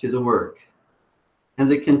them to the work.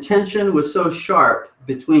 And the contention was so sharp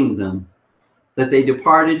between them, that they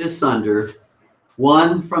departed asunder,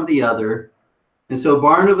 one from the other. And so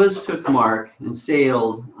Barnabas took Mark, and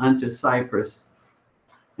sailed unto Cyprus.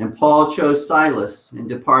 And Paul chose Silas, and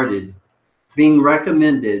departed, being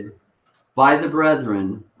recommended by the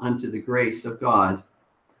brethren unto the grace of God.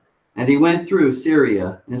 And he went through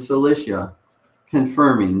Syria and Cilicia,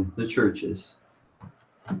 confirming the churches.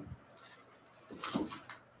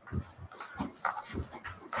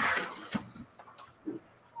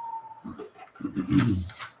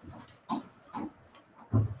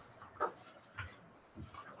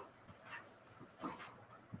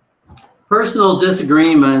 Personal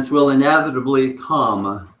disagreements will inevitably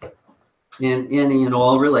come in any and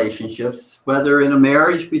all relationships, whether in a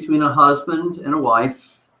marriage between a husband and a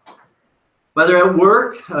wife, whether at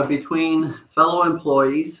work between fellow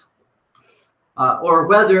employees, or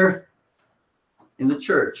whether in the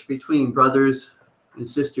church between brothers and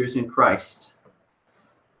sisters in Christ.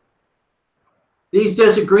 These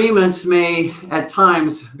disagreements may at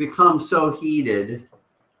times become so heated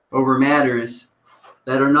over matters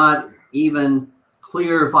that are not even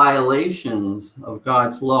clear violations of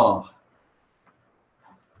God's law.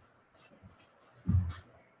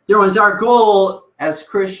 Dear ones, our goal as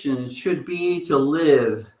Christians should be to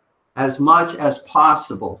live as much as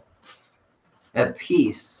possible at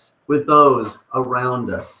peace with those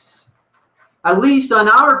around us, at least on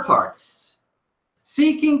our parts,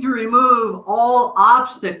 seeking to remove all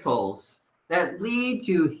obstacles that lead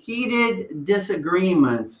to heated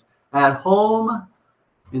disagreements at home,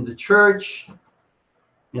 in the church,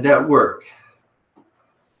 and at work.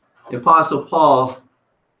 The Apostle Paul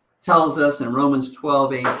tells us in Romans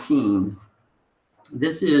 12:18,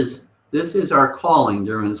 this is our calling,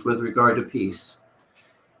 dear ones, with regard to peace.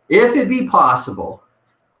 If it be possible,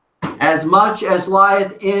 as much as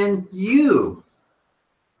lieth in you,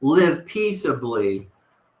 live peaceably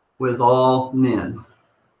with all men.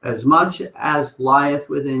 As much as lieth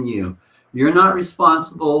within you. You're not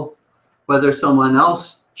responsible whether someone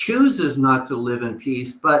else chooses not to live in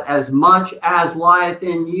peace, but as much as lieth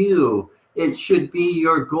in you, it should be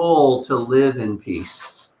your goal to live in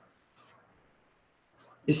peace.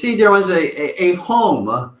 You see, there was a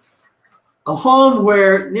home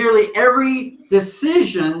where nearly every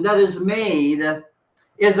decision that is made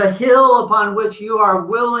is a hill upon which you are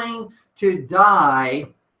willing to die,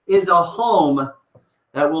 is a home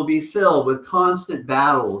that will be filled with constant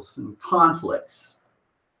battles and conflicts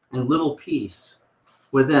and little peace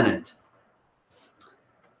within it.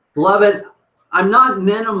 Beloved, I'm not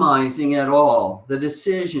minimizing at all the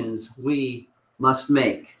decisions we must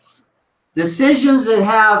make. Decisions that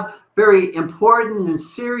have very important and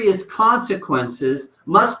serious consequences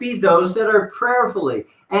must be those that are prayerfully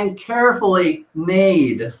and carefully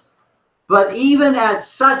made. But even at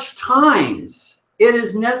such times, it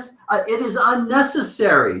is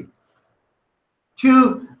unnecessary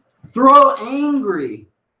to throw angry,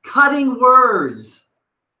 cutting words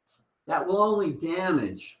that will only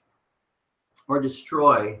damage or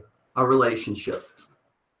destroy a relationship.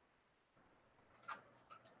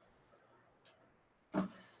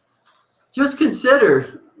 Just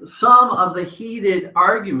consider some of the heated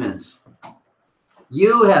arguments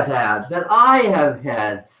you have had, that I have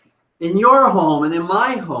had in your home and in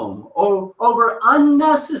my home, over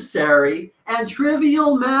unnecessary and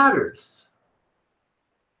trivial matters.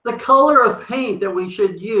 The color of paint that we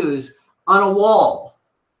should use on a wall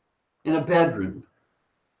in a bedroom.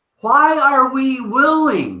 Why are we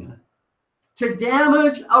willing to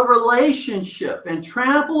damage a relationship and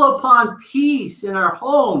trample upon peace in our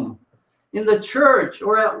home, in the church,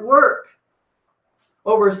 or at work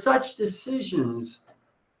over such decisions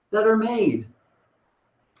that are made?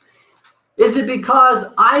 Is it because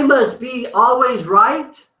I must be always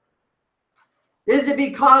right? Is it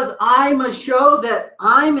because I must show that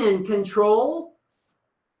I'm in control?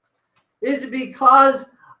 Is it because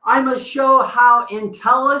I must show how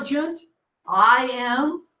intelligent I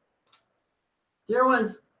am? Dear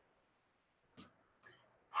ones,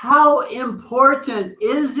 how important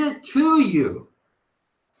is it to you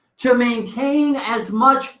to maintain as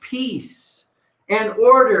much peace and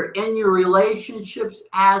order in your relationships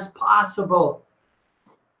as possible,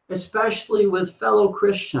 especially with fellow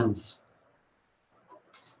Christians?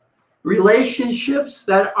 Relationships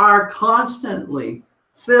that are constantly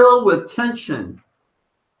filled with tension,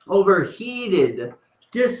 overheated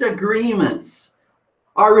disagreements,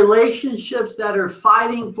 are relationships that are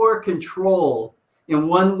fighting for control in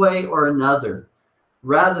one way or another,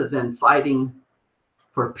 rather than fighting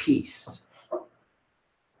for peace.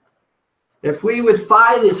 If we would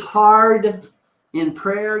fight as hard in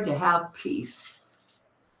prayer to have peace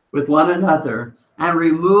with one another and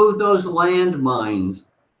remove those landmines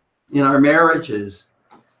in our marriages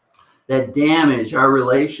that damage our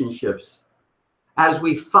relationships, as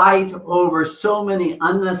we fight over so many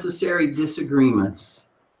unnecessary disagreements,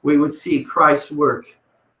 we would see Christ's work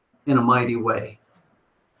in a mighty way.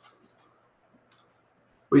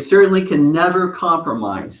 We certainly can never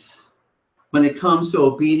compromise when it comes to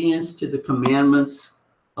obedience to the commandments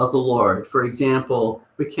of the Lord. For example,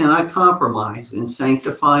 we cannot compromise in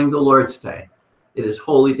sanctifying the Lord's Day. It is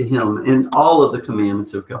holy to Him, and all of the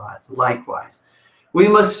commandments of God. Likewise, we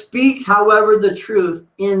must speak, however, the truth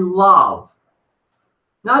in love,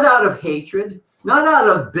 not out of hatred, not out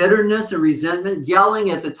of bitterness and resentment,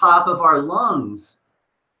 yelling at the top of our lungs,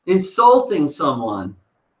 insulting someone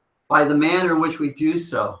by the manner in which we do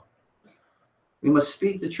so. We must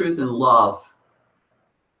speak the truth in love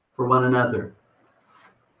for one another.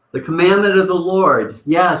 The commandment of the Lord,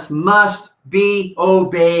 yes, must be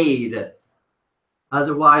obeyed.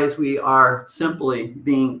 Otherwise, we are simply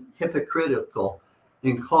being hypocritical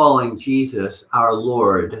in calling Jesus our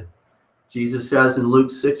Lord. Jesus says in Luke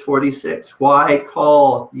 6:46, "Why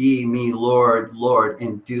call ye me Lord, Lord,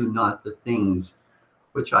 and do not the things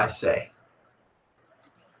which I say?"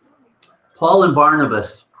 Paul and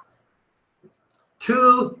Barnabas,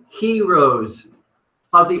 two heroes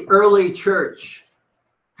of the early church,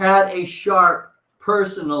 had a sharp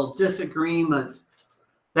personal disagreement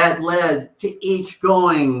that led to each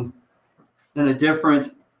going in a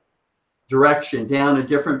different direction, down a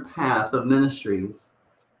different path of ministry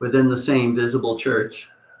within the same visible church.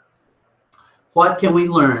 What can we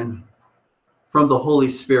learn from the Holy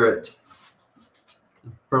Spirit,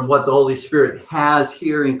 from what the Holy Spirit has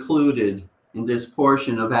here included in this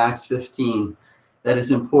portion of Acts 15 that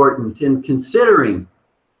is important in considering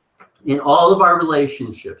in all of our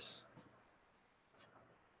relationships?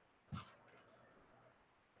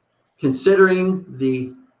 Considering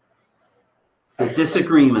the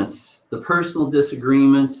disagreements, the personal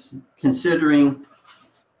disagreements, considering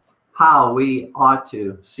how we ought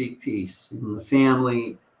to seek peace in the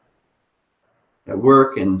family, at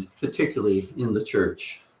work, and particularly in the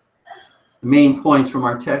church. The main points from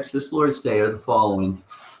our text this Lord's Day are the following.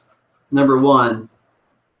 Number one,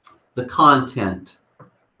 the content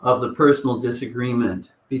of the personal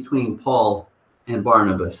disagreement between Paul and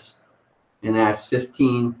Barnabas in Acts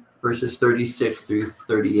 15, verses 36 through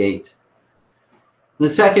 38. And the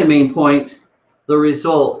second main point, the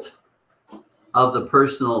result of the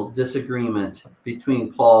personal disagreement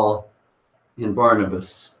between Paul and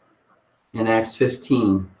Barnabas in Acts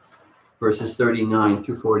 15, verses 39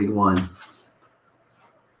 through 41.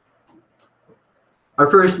 Our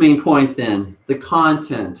first main point then, the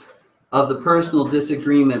content of the personal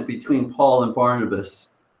disagreement between Paul and Barnabas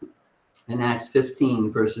in Acts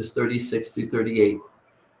 15, verses 36 through 38.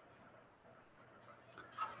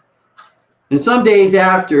 And some days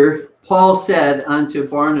after, Paul said unto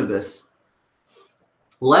Barnabas,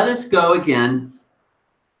 let us go again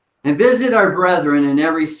and visit our brethren in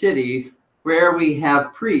every city where we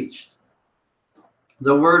have preached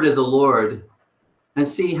the word of the Lord, and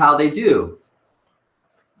see how they do.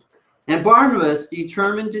 And Barnabas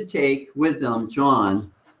determined to take with them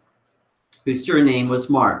John, whose surname was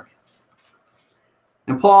Mark.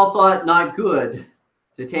 And Paul thought not good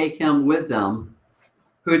to take him with them,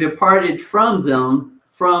 who departed from them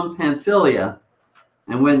from Pamphylia,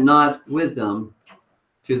 and went not with them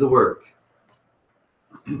to the work.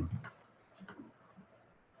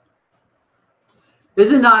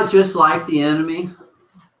 Is it not just like the enemy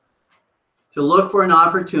to look for an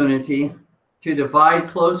opportunity to divide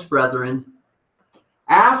close brethren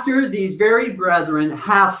after these very brethren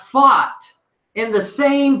have fought in the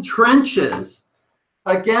same trenches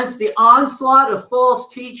against the onslaught of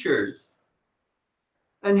false teachers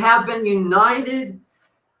and have been united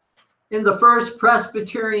in the first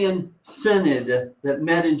Presbyterian Synod that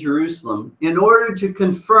met in Jerusalem in order to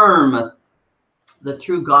confirm the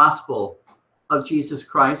true gospel of Jesus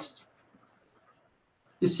Christ?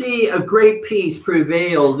 You see, a great peace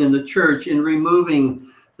prevailed in the church in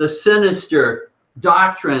removing the sinister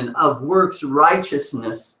doctrine of works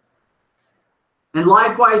righteousness, and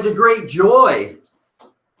likewise a great joy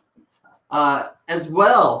as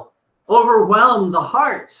well overwhelmed the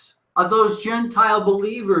hearts of those Gentile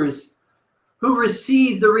believers who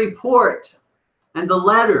received the report and the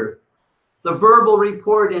letter, the verbal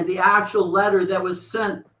report and the actual letter that was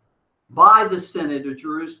sent by the Synod of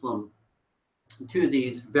Jerusalem to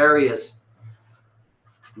these various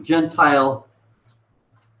Gentile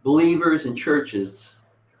believers and churches.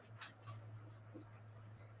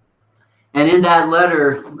 And in that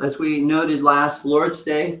letter, as we noted last Lord's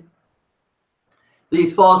Day,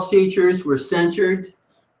 these false teachers were censured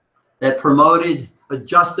that promoted a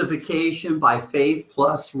justification by faith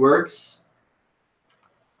plus works.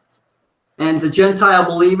 And the Gentile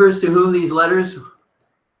believers to whom these letters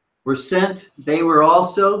were sent, they were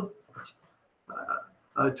also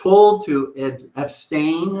told to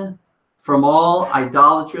abstain from all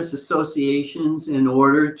idolatrous associations in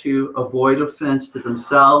order to avoid offense to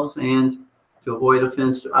themselves and to avoid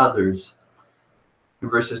offense to others. In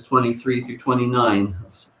verses 23 through 29,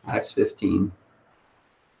 Acts 15.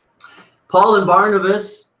 Paul and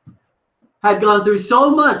Barnabas had gone through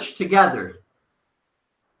so much together.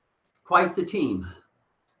 Quite the team.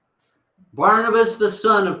 Barnabas, the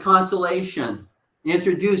son of consolation,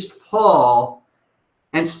 introduced Paul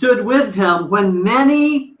and stood with him when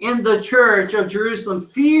many in the church of Jerusalem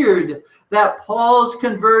feared that Paul's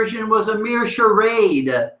conversion was a mere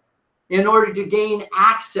charade in order to gain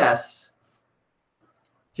access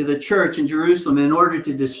to the church in Jerusalem in order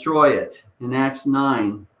to destroy it in Acts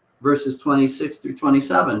 9, verses 26 through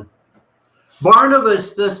 27.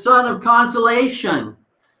 Barnabas, the son of consolation,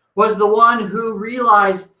 was the one who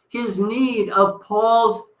realized his need of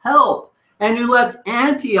Paul's help and who left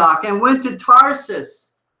Antioch and went to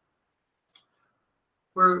Tarsus,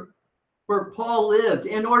 where Paul lived,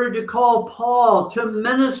 in order to call Paul to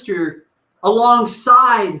minister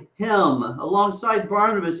alongside him, alongside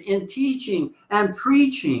Barnabas, in teaching and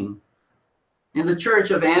preaching in the church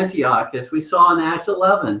of Antioch, as we saw in Acts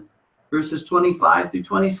 11, verses 25 through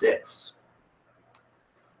 26.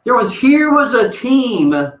 Here was a team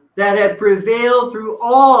that had prevailed through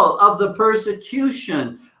all of the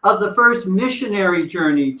persecution of the first missionary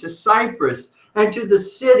journey to Cyprus and to the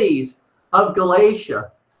cities of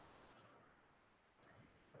Galatia.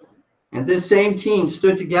 And this same team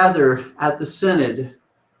stood together at the Synod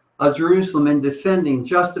of Jerusalem in defending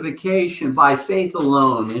justification by faith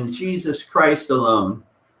alone in Jesus Christ alone.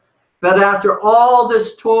 But after all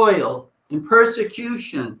this toil and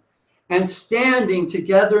persecution and standing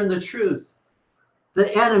together in the truth,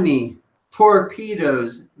 the enemy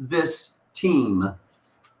torpedoes this team,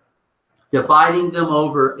 dividing them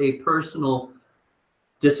over a personal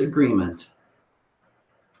disagreement.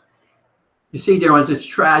 You see, dear ones, it's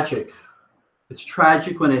tragic. It's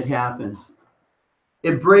tragic when it happens.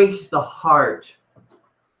 It breaks the heart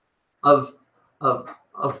of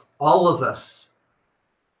all of us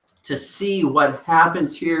to see what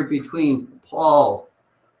happens here between Paul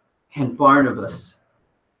and Barnabas.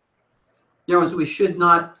 Dear ones, we should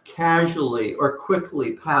not casually or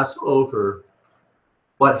quickly pass over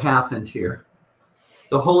what happened here.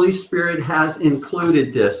 The Holy Spirit has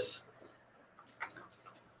included this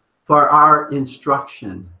for our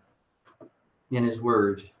instruction in his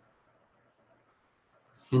word.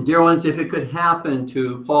 And dear ones, if it could happen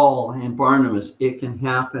to Paul and Barnabas, it can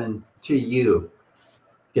happen to you.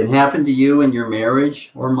 It can happen to you in your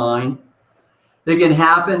marriage or mine. It can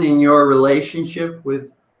happen in your relationship with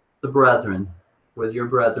the brethren, with your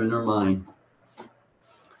brethren or mine.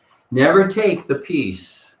 Never take the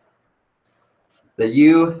peace that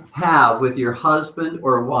you have with your husband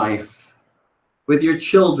or wife, with your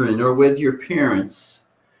children or with your parents,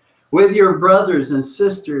 with your brothers and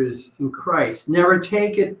sisters in Christ. Never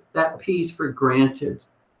take that peace for granted.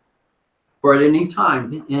 For at any time,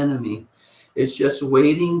 the enemy is just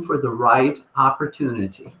waiting for the right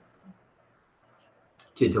opportunity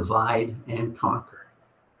to divide and conquer.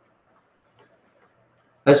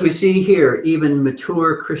 As we see here, even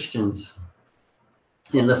mature Christians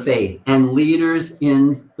in the faith and leaders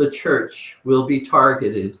in the church will be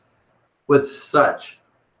targeted with such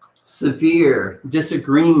severe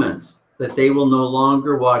disagreements that they will no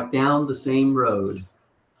longer walk down the same road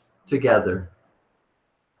together.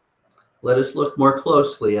 Let us look more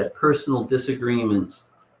closely at personal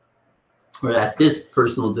disagreements, or at this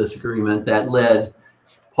personal disagreement that led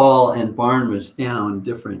Paul and Barnabas down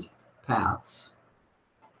different paths.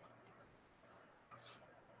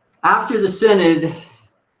 After the synod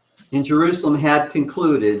in Jerusalem had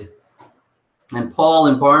concluded, and Paul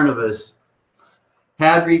and Barnabas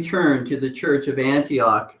had returned to the church of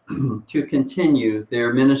Antioch to continue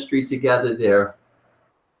their ministry together there,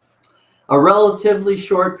 a relatively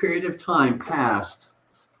short period of time passed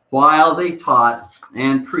while they taught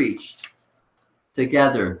and preached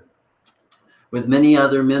together with many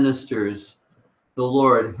other ministers the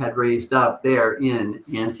Lord had raised up there in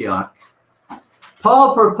Antioch.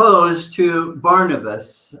 Paul proposed to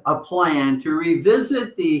Barnabas a plan to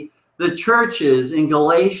revisit the churches in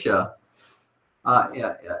Galatia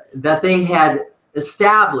that they had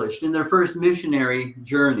established in their first missionary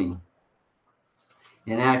journey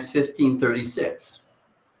in Acts 15:36.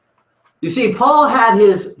 You see, Paul had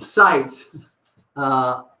his sights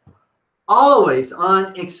always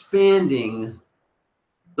on expanding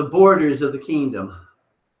the borders of the kingdom.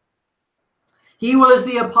 He was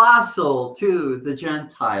the apostle to the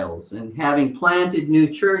Gentiles, and having planted new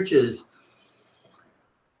churches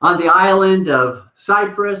on the island of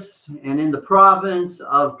Cyprus and in the province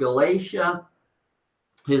of Galatia,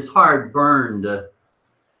 his heart burned.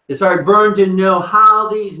 His heart burned to know how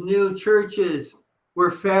these new churches were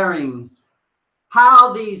faring,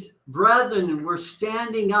 how these brethren were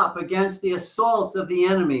standing up against the assaults of the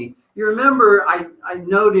enemy. You remember I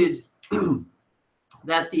noted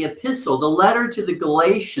that the epistle, the letter to the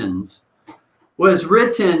Galatians, was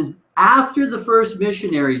written after the first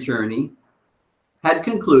missionary journey had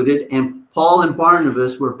concluded, and Paul and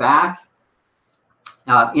Barnabas were back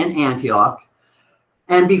in Antioch,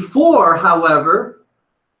 and before, however,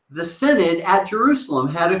 the synod at Jerusalem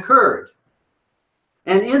had occurred.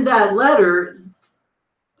 And in that letter,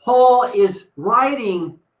 Paul is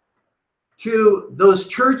writing to those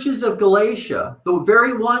churches of Galatia, the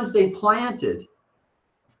very ones they planted,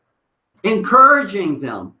 encouraging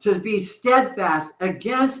them to be steadfast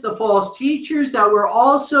against the false teachers that were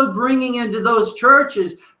also bringing into those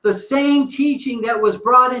churches the same teaching that was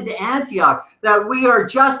brought into Antioch, that we are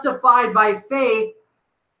justified by faith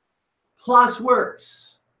plus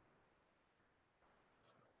works.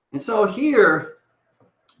 And so here,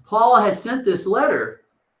 Paul has sent this letter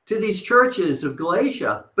to these churches of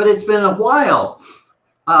Galatia, but it's been a while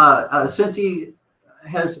since he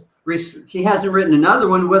hasn't written another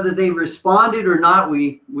one. Whether they responded or not,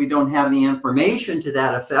 we don't have any information to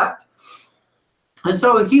that effect. And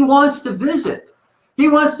so he wants to visit. He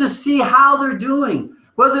wants to see how they're doing,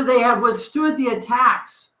 whether they have withstood the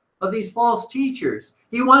attacks of these false teachers.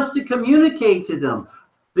 He wants to communicate to them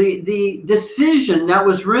the decision that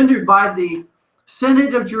was rendered by the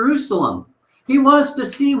Synod of Jerusalem. He wants to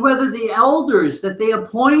see whether the elders that they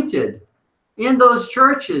appointed in those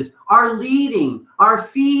churches are leading, are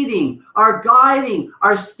feeding, are guiding,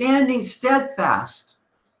 are standing steadfast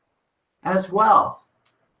as well.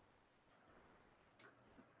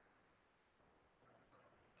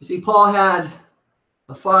 You see, Paul had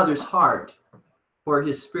a father's heart for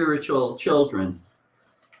his spiritual children.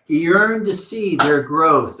 He yearned to see their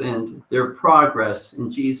growth and their progress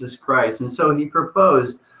in Jesus Christ. And so he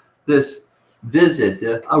proposed this visit,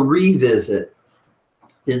 a revisit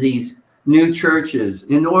to these new churches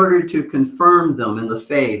in order to confirm them in the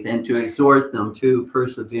faith and to exhort them to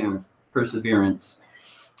perseverance.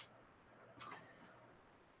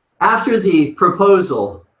 After the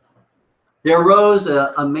proposal, there arose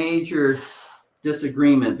a major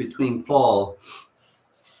disagreement between Paul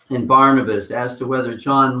and Barnabas as to whether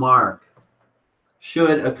John Mark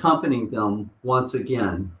should accompany them once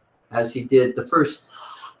again, as he did the first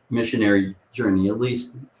missionary journey, at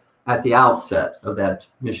least at the outset of that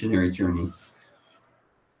missionary journey,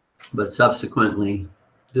 but subsequently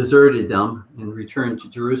deserted them and returned to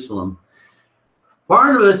Jerusalem.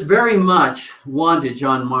 Barnabas very much wanted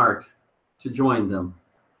John Mark to join them.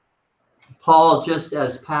 Paul just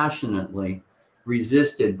as passionately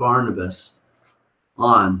resisted Barnabas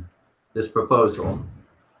on this proposal,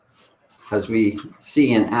 as we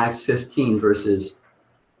see in Acts 15, verses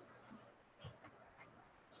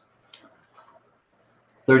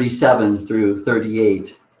 37 through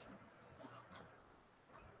 38.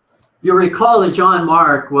 You'll recall that John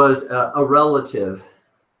Mark was a relative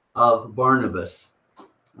of Barnabas,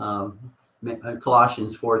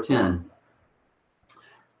 Colossians 4:10.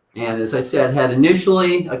 And as I said, had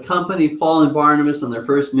initially accompanied Paul and Barnabas on their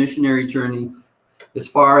first missionary journey as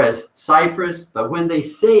far as Cyprus, but when they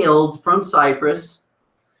sailed from Cyprus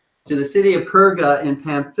to the city of Perga in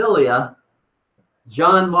Pamphylia,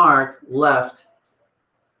 John Mark left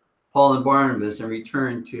Paul and Barnabas and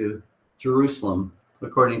returned to Jerusalem,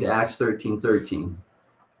 according to Acts 13:13.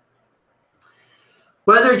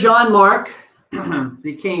 Whether John Mark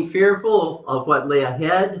became fearful of what lay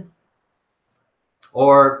ahead,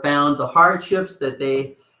 or found the hardships that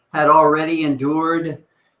they had already endured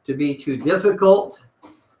to be too difficult,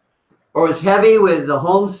 or was heavy with the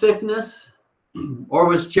homesickness, or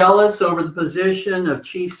was jealous over the position of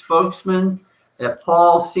chief spokesman that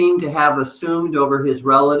Paul seemed to have assumed over his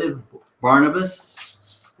relative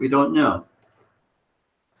Barnabas, we don't know.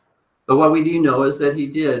 But what we do know is that he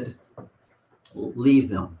did leave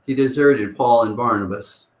them. He deserted Paul and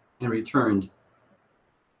Barnabas and returned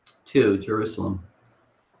to Jerusalem.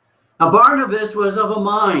 Now, Barnabas was of a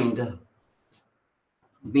mind,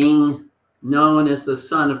 being known as the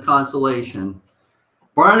son of consolation.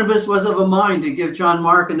 Barnabas was of a mind to give John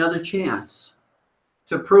Mark another chance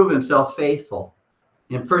to prove himself faithful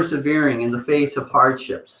and persevering in the face of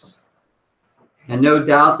hardships. And no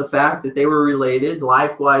doubt the fact that they were related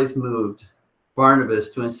likewise moved Barnabas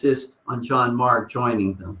to insist on John Mark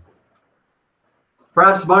joining them.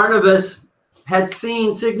 Perhaps Barnabas had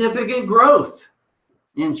seen significant growth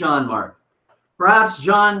in John Mark. Perhaps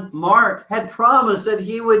John Mark had promised that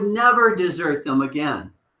he would never desert them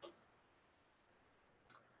again.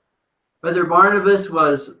 Whether Barnabas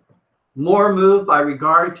was more moved by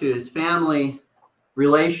regard to his family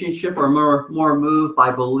relationship or more moved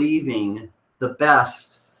by believing the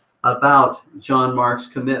best about John Mark's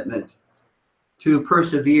commitment to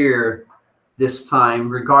persevere this time,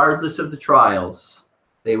 regardless of the trials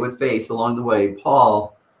they would face along the way,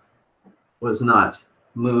 Paul was not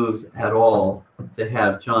moved at all to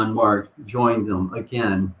have John Mark join them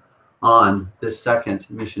again on this second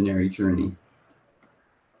missionary journey.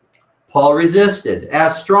 Paul resisted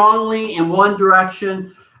as strongly in one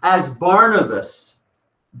direction as Barnabas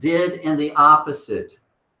did in the opposite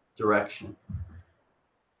direction.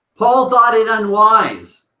 Paul thought it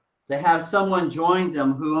unwise to have someone join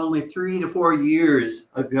them who only 3 to 4 years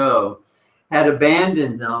ago had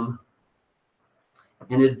abandoned them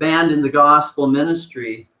and abandoned the gospel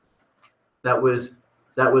ministry that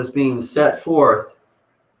was being set forth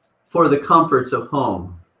for the comforts of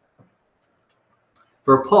home.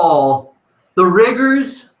 For Paul, the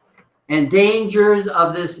rigors and dangers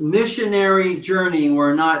of this missionary journey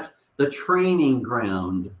were not the training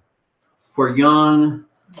ground for young,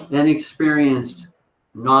 inexperienced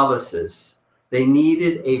novices. They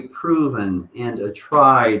needed a proven and a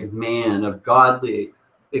tried man of godly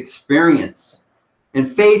experience and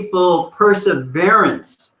faithful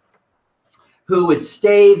perseverance who would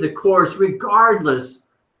stay the course regardless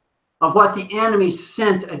of what the enemy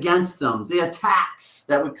sent against them, the attacks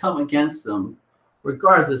that would come against them,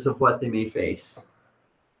 regardless of what they may face.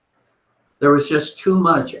 There was just too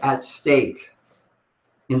much at stake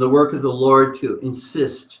in the work of the Lord to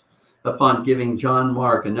insist upon giving John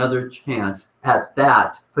Mark another chance at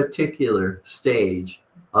that particular stage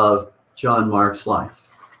of John Mark's life.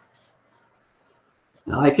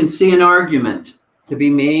 Now, I can see an argument to be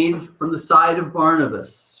made from the side of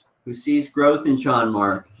Barnabas who sees growth in John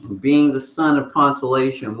Mark, and being the son of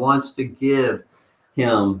consolation, wants to give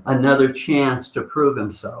him another chance to prove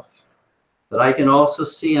himself. But I can also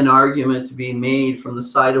see an argument to be made from the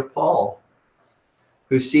side of Paul,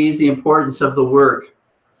 who sees the importance of the work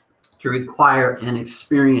to require an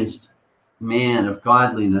experienced man of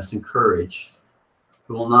godliness and courage,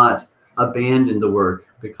 who will not abandon the work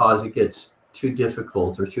because it gets too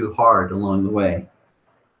difficult or too hard along the way.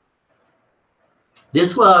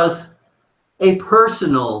 This was a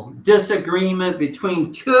personal disagreement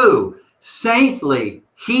between two saintly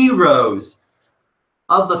heroes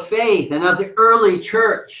of the faith and of the early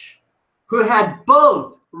church, who had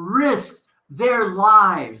both risked their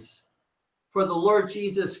lives for the Lord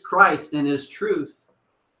Jesus Christ and his truth.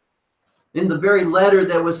 In the very letter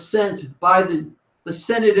that was sent by the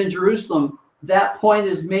Synod in Jerusalem, that point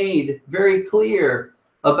is made very clear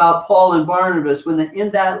about Paul and Barnabas, when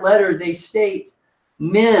in that letter they state,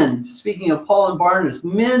 men, speaking of Paul and Barnabas,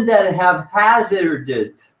 men that have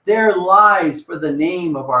hazarded their lives for the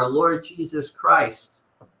name of our Lord Jesus Christ.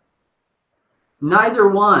 Neither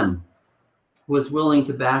one was willing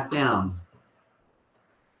to back down.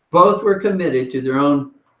 Both were committed to their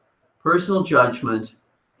own personal judgment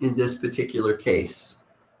in this particular case.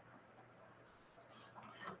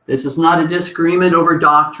 This is not a disagreement over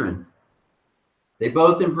doctrine. They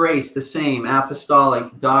both embraced the same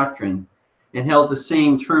apostolic doctrine and held the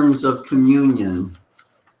same terms of communion.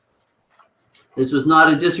 This was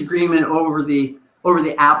not a disagreement over the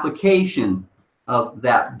application of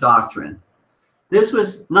that doctrine. This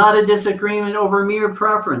was not a disagreement over mere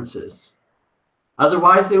preferences.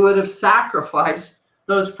 Otherwise, they would have sacrificed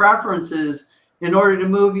those preferences in order to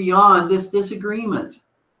move beyond this disagreement.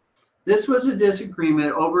 This was a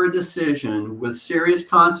disagreement over a decision with serious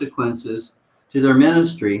consequences to their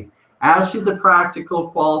ministry as to the practical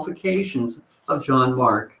qualifications of John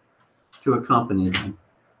Mark to accompany them.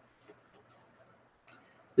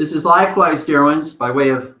 This is likewise, dear ones, by way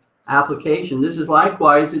of application, this is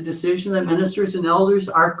likewise a decision that ministers and elders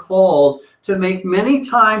are called to make many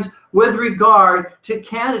times with regard to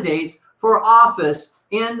candidates for office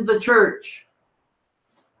in the church.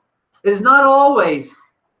 It is not always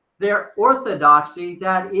their orthodoxy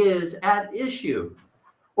that is at issue,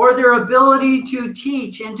 or their ability to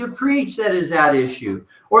teach and to preach that is at issue,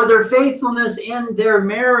 or their faithfulness in their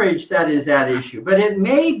marriage that is at issue. But it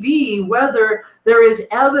may be whether there is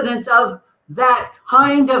evidence of that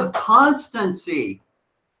kind of constancy,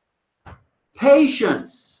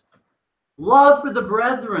 patience, love for the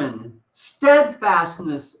brethren,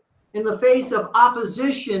 steadfastness in the face of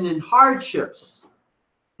opposition and hardships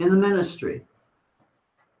in the ministry.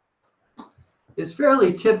 It's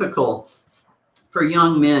fairly typical for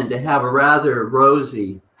young men to have a rather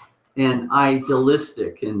rosy and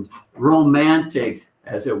idealistic and romantic,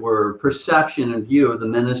 as it were, perception and view of the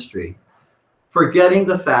ministry, forgetting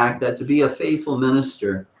the fact that to be a faithful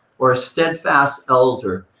minister or a steadfast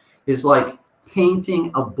elder is like painting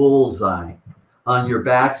a bullseye on your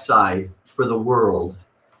backside for the world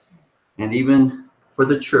and even for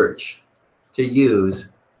the church to use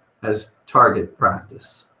as target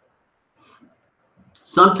practice.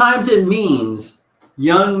 Sometimes it means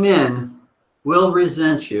young men will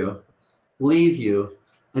resent you, leave you,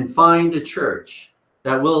 and find a church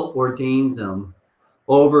that will ordain them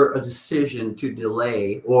over a decision to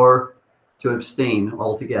delay or to abstain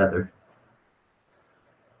altogether.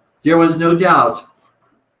 Dear ones, no doubt,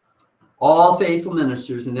 all faithful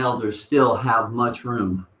ministers and elders still have much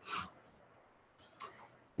room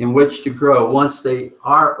in which to grow once they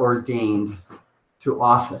are ordained to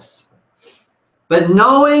office. But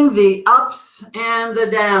knowing the ups and the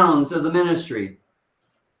downs of the ministry,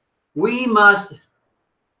 we must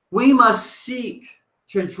seek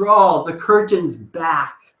to draw the curtains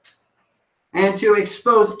back and to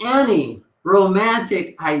expose any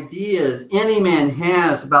romantic ideas any man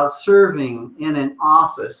has about serving in an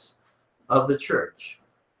office of the church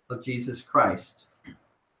of Jesus Christ.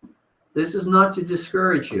 This is not to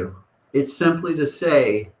discourage you. It's simply to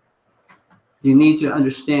say you need to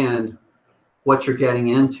understand what you're getting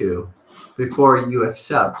into before you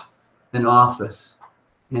accept an office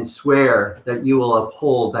and swear that you will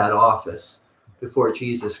uphold that office before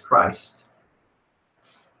Jesus Christ.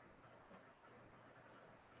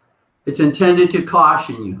 It's intended to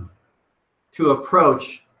caution you to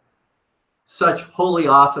approach such holy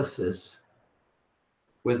offices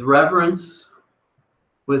with reverence,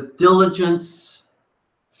 with diligence,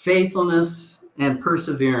 faithfulness, and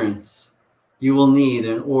perseverance you will need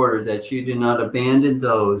in order that you do not abandon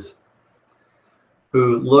those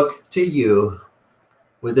who look to you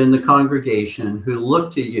within the congregation, who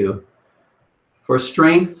look to you for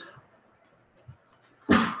strength,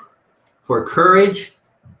 for courage,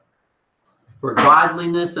 for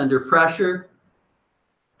godliness under pressure,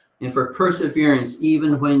 and for perseverance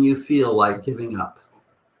even when you feel like giving up.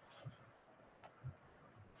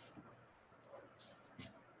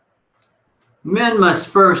 Men must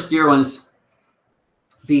first, dear ones,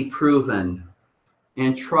 be proven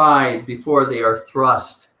and tried before they are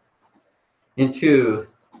thrust into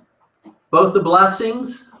both the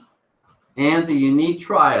blessings and the unique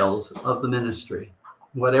trials of the ministry,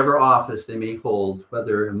 whatever office they may hold,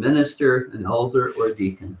 whether a minister, an elder, or a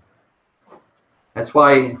deacon. That's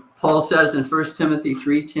why Paul says in 1 Timothy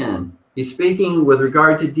 3:10, he's speaking with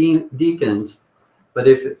regard to deacons, but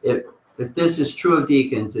if this is true of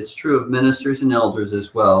deacons, it's true of ministers and elders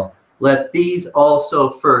as well. Let these also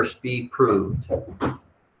first be proved.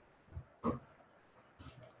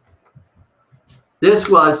 This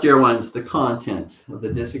was, dear ones, the content of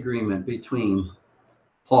the disagreement between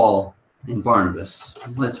Paul and Barnabas.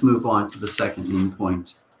 Let's move on to the second main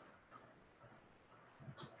point.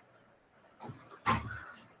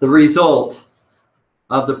 The result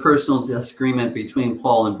of the personal disagreement between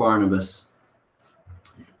Paul and Barnabas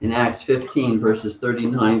in Acts 15, verses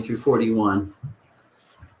 39 through 41.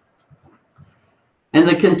 And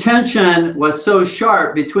the contention was so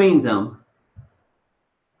sharp between them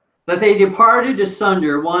that they departed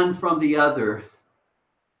asunder one from the other.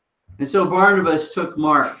 And so Barnabas took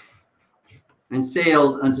Mark and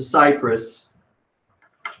sailed unto Cyprus,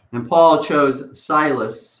 and Paul chose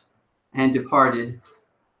Silas and departed,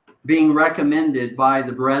 being recommended by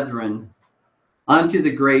the brethren unto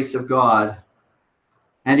the grace of God.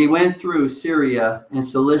 And he went through Syria and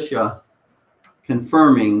Cilicia,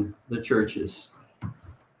 confirming the churches.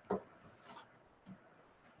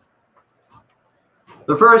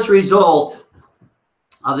 The first result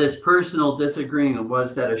of this personal disagreement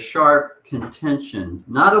was that a sharp contention,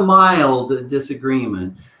 not a mild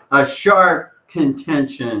disagreement, a sharp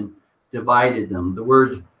contention divided them. The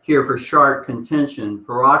word here for sharp contention,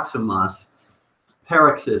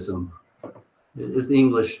 paroxysm, is the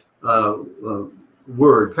English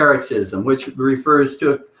word, paroxysm, which refers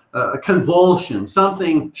to a convulsion,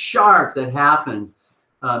 something sharp that happens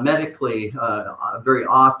medically very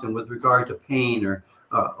often with regard to pain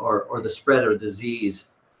or the spread of disease.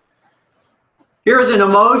 Here's an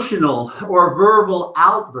emotional or verbal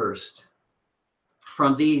outburst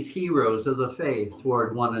from these heroes of the faith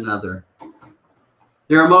toward one another.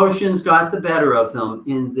 Their emotions got the better of them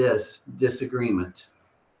in this disagreement.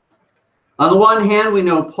 On the one hand, we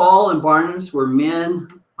know Paul and Barnabas were men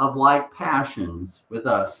of like passions with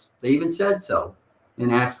us. They even said so in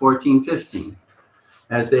Acts 14:15,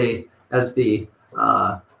 as the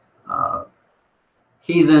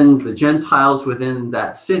heathen, the Gentiles within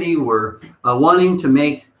that city were wanting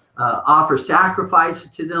to offer sacrifices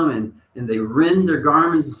to them, and they rend their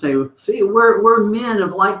garments and say, see, we're men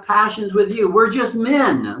of like passions with you. We're just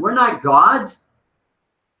men. We're not gods.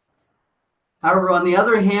 However, on the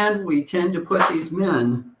other hand, we tend to put these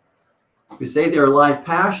men who say they're like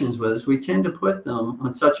passions with us, we tend to put them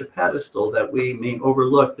on such a pedestal that we may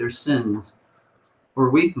overlook their sins or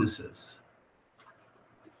weaknesses.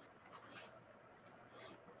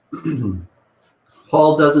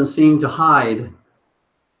 Paul doesn't seem to hide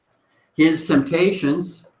his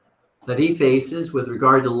temptations that he faces with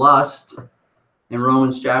regard to lust in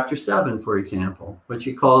Romans chapter 7, for example, which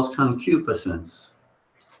he calls concupiscence,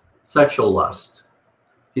 sexual lust.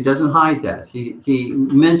 He doesn't hide that. He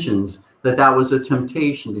mentions that was a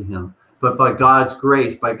temptation to him, but by God's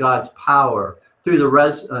grace, by God's power, through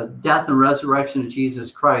the death and resurrection of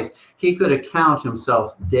Jesus Christ, he could account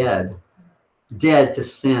himself dead to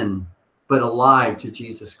sin, but alive to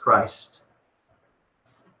Jesus Christ.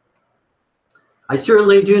 I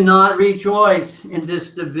certainly do not rejoice in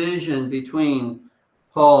this division between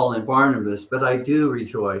Paul and Barnabas, but I do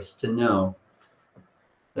rejoice to know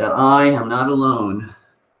that I am not alone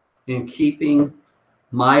in keeping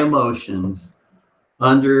my emotions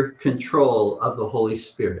under control of the Holy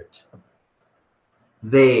Spirit.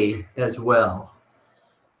 They as well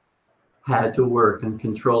had to work in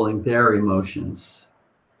controlling their emotions.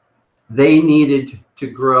 They needed to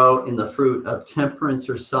grow in the fruit of temperance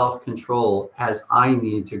or self-control, as I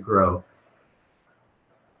need to grow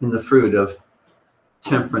in the fruit of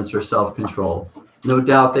temperance or self-control. No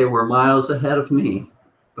doubt they were miles ahead of me,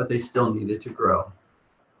 but they still needed to grow.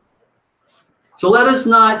 So let us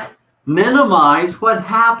not minimize what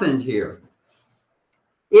happened here.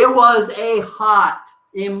 It was a hot,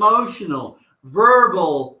 emotional,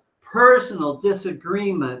 verbal, personal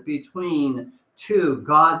disagreement between two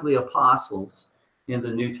godly apostles in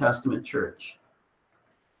the New Testament church.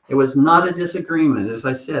 It was not a disagreement, as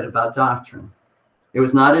I said, about doctrine. It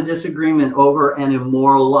was not a disagreement over an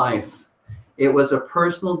immoral life. It was a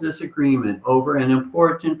personal disagreement over an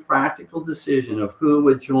important practical decision of who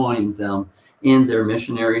would join them on their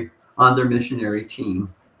missionary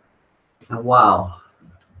team. And wow,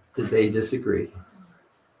 did they disagree.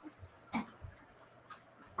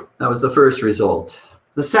 That was the first result.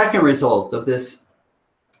 The second result of this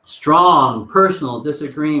strong personal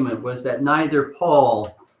disagreement was that neither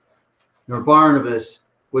Paul nor Barnabas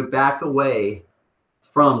would back away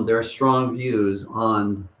from their strong views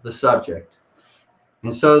on the subject.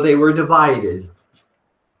 And so they were divided,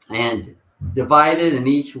 and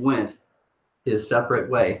each went his separate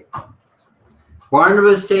way.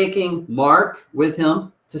 Barnabas taking Mark with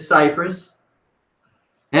him to Cyprus,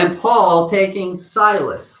 and Paul taking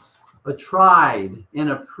Silas, a tried and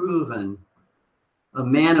a proven, a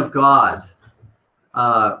man of God.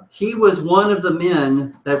 He was one of the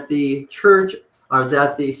men that the church, or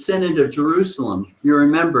that the Synod of Jerusalem, you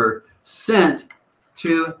remember, sent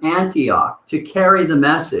to Antioch to carry the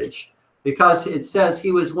message, because it says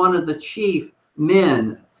he was one of the chief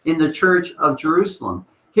men in the church of Jerusalem.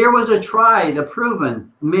 Here was a tried, a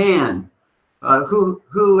proven man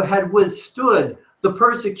who had withstood the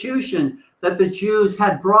persecution that the Jews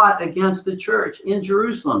had brought against the church in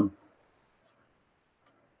Jerusalem.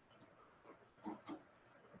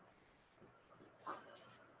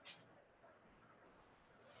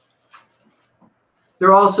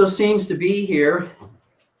 There also seems to be here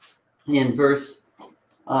in verse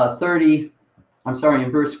 40,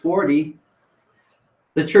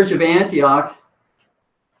 the church of Antioch,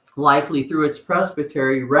 likely through its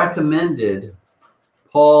presbytery, recommended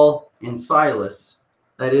Paul and Silas,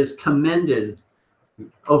 that is,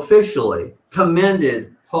 officially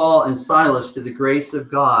commended Paul and Silas to the grace of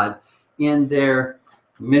God in their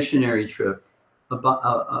missionary trip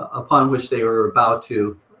upon which they were about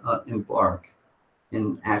to embark.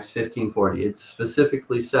 In Acts 15:40, it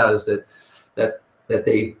specifically says that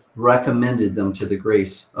they recommended them to the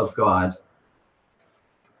grace of God.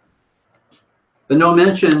 But no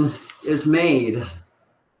mention is made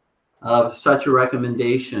of such a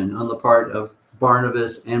recommendation on the part of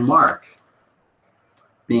Barnabas and Mark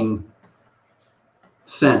being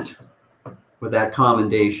sent with that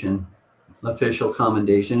commendation, official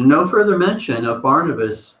commendation. And no further mention of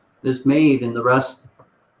Barnabas is made in the rest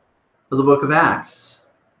of the book of Acts.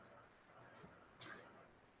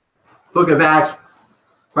 Book of Acts,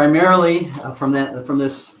 primarily from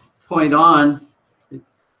this point on,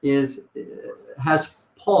 has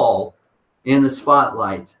Paul in the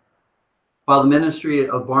spotlight, while the ministry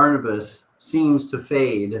of Barnabas seems to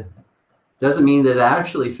fade. Doesn't mean that it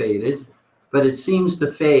actually faded, but it seems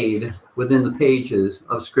to fade within the pages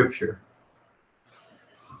of Scripture.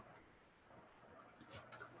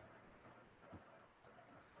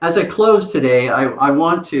 As I close today, I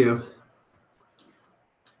want to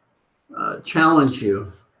challenge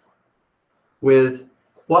you with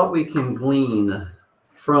what we can glean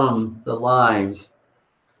from the lives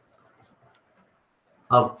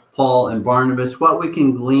of Paul and Barnabas, what we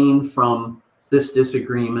can glean from this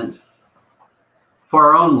disagreement for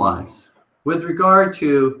our own lives, with regard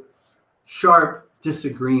to sharp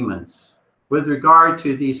disagreements, with regard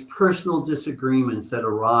to these personal disagreements that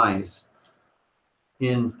arise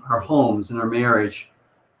in our homes, in our marriage,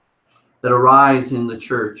 that arise in the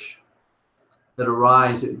church, that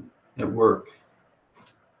arise at work.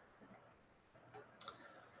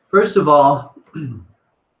 First of all,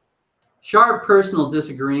 sharp personal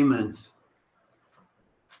disagreements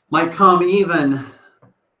might come even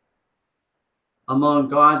among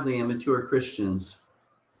godly and mature Christians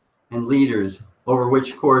and leaders over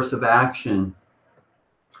which course of action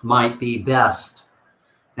might be best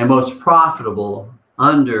and most profitable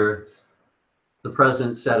under the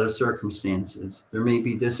present set of circumstances. There may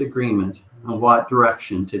be disagreement on what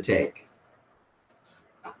direction to take.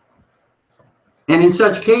 And in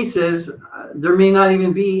such cases, there may not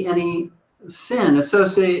even be any sin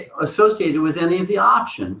associated with any of the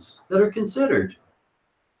options that are considered.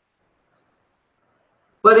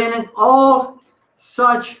 But in all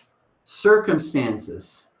such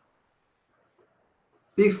circumstances,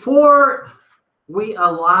 before we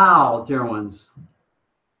allow, dear ones,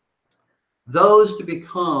 those to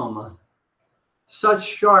become such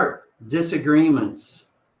sharp disagreements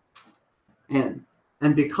and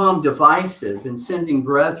become divisive in sending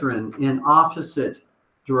brethren in opposite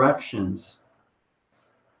directions,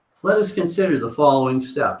 let us consider the following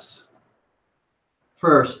steps.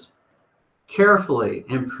 First, carefully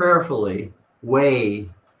and prayerfully weigh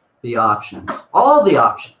the options, all the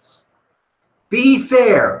options. Be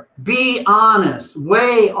fair, be honest,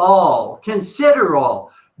 weigh all, consider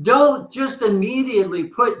all. Don't just immediately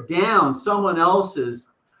put down someone else's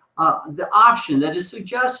the option that is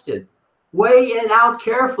suggested. Weigh it out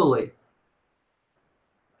carefully.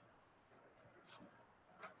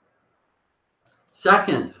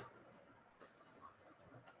 Second,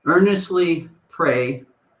 earnestly pray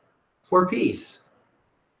for peace.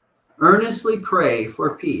 Earnestly pray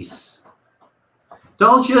for peace.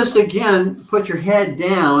 Don't just, again, put your head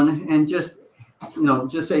down and just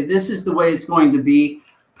say, this is the way it's going to be.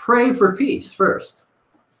 Pray for peace first.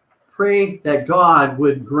 Pray that God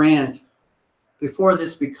would grant, before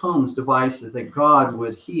this becomes divisive, that God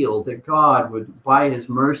would heal, that God would, by his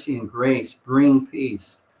mercy and grace, bring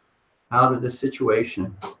peace out of the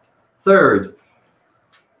situation. Third,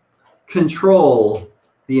 control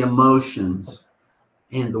the emotions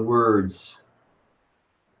and the words.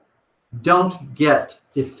 Don't get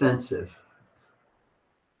defensive.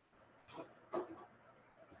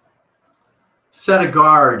 Set a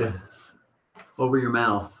guard over your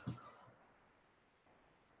mouth.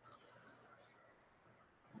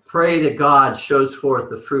 Pray that God shows forth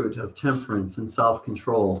the fruit of temperance and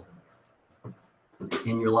self-control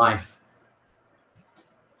in your life.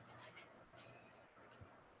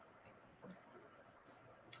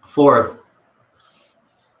 Fourth,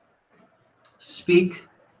 speak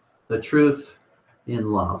the truth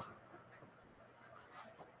in love.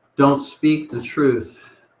 Don't speak the truth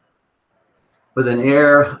with an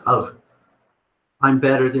air of, I'm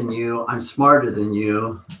better than you, I'm smarter than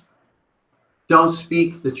you. Don't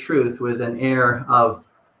speak the truth with an air of,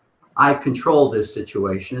 I control this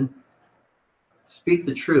situation. Speak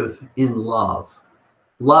the truth in love.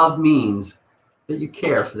 Love means that you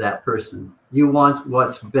care for that person. You want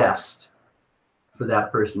what's best for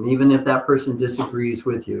that person. Even if that person disagrees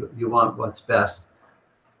with you, you want what's best.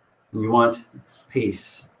 And you want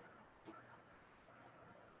peace.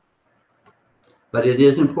 But it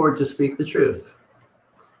is important to speak the truth.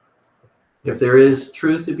 If there is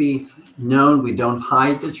truth to be known, we don't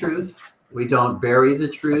hide the truth. We don't bury the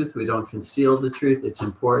truth. We don't conceal the truth. It's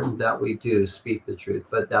important that we do speak the truth,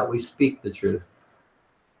 but that we speak the truth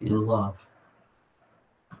in love.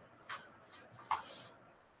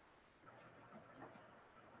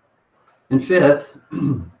 And fifth,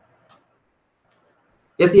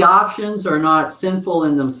 if the options are not sinful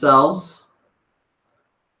in themselves,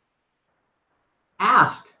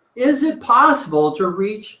 ask, is it possible to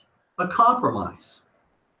reach a compromise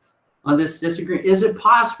on this disagreement? Is it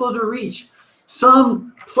possible to reach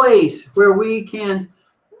some place where we can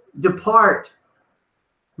depart,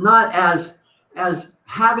 not as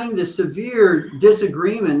having the severe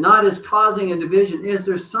disagreement, not as causing a division? Is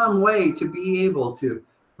there some way to be able to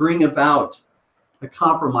bring about a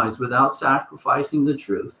compromise without sacrificing the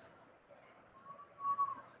truth?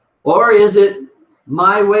 Or is it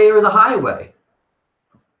my way or the highway?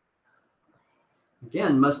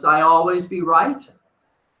 Again, must I always be right?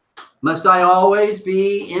 Must I always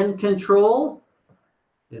be in control?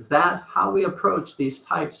 Is that how we approach these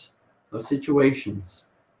types of situations?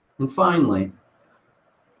 And finally,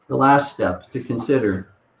 the last step to consider.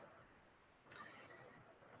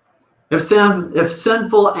 If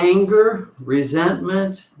sinful anger,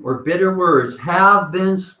 resentment, or bitter words have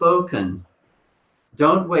been spoken,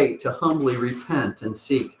 don't wait to humbly repent and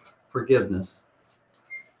seek forgiveness.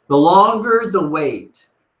 The longer the wait,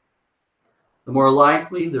 the more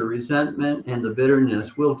likely the resentment and the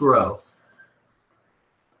bitterness will grow.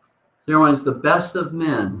 Dear ones, the best of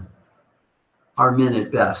men are men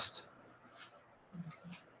at best.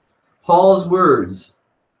 Paul's words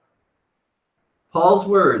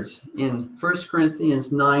in 1 Corinthians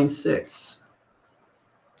 9:6,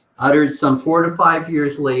 uttered some 4 to 5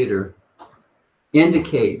 years later,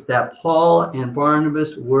 indicate that Paul and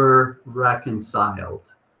Barnabas were reconciled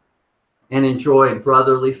and enjoyed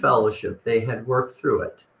brotherly fellowship. They had worked through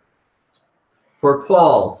it. For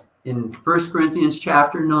Paul, in 1 Corinthians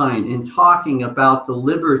chapter 9, in talking about the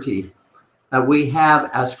liberty that we have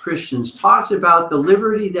as Christians, talks about the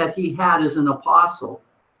liberty that he had as an apostle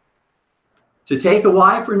to take a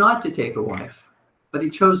wife or not to take a wife. But he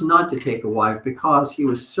chose not to take a wife because he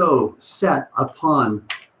was so set upon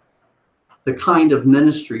the kind of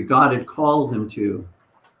ministry God had called him to,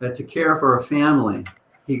 that to care for a family,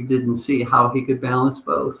 he didn't see how he could balance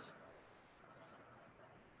both.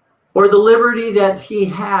 Or the liberty that he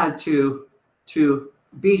had to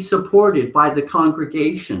be supported by the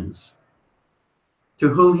congregations to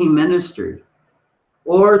whom he ministered,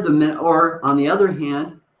 or on the other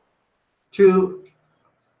hand, to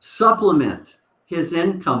supplement his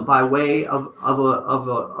income by way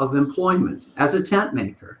of employment as a tent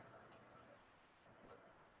maker.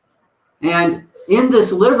 And in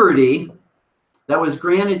this liberty that was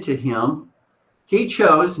granted to him, he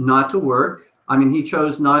chose not to work. I mean, he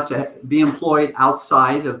chose not to be employed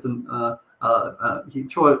outside of the, he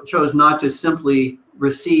chose not to simply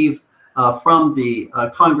receive from the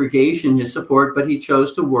congregation his support, but he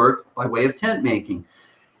chose to work by way of tent making.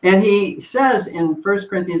 And he says in 1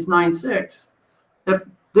 Corinthians 9:6 that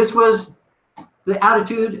this was the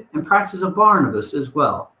attitude and practice of Barnabas as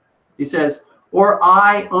well. He says, or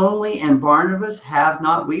I only and Barnabas have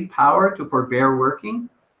not we power to forbear working?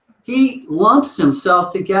 He lumps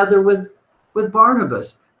himself together with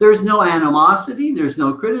Barnabas. There's no animosity. There's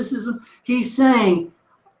no criticism. He's saying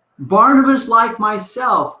Barnabas, like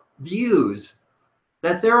myself, views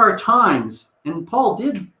that there are times, and Paul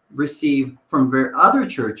did receive from other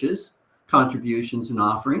churches contributions and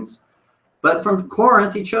offerings, but from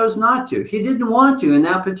Corinth, he chose not to. He didn't want to, in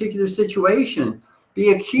that particular situation,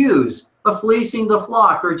 be accused of fleecing the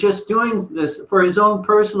flock or just doing this for his own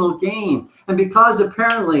personal gain. And because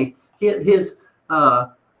apparently his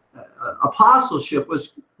apostleship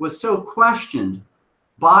was so questioned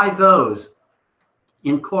by those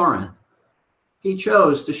in Corinth, he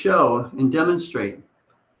chose to show and demonstrate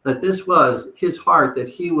that this was his heart, that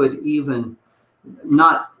he would even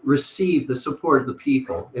not receive the support of the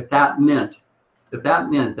people if that meant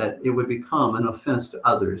that it would become an offense to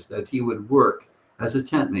others, that he would work as a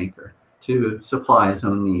tent maker to supply his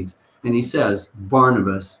own needs. And he says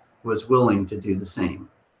Barnabas was willing to do the same.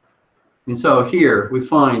 And so here we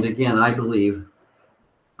find, again, I believe,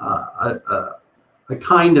 a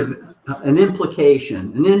kind of an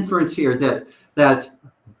implication, an inference here that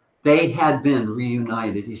they had been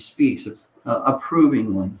reunited. He speaks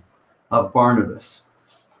approvingly of Barnabas.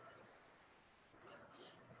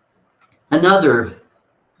 Another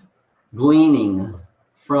gleaning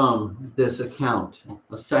from this account,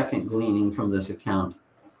 a second gleaning from this account.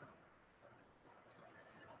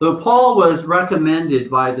 Though Paul was recommended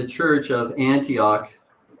by the church of Antioch,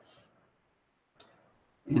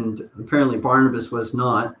 and apparently Barnabas was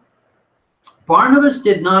not, Barnabas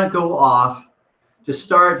did not go off to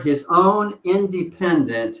start his own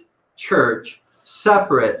independent church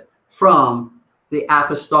separate from the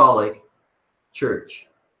apostolic church.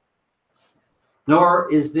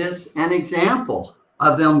 Nor is this an example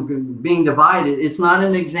of them being divided. It's not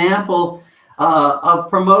an example of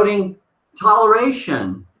promoting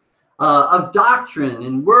toleration of doctrine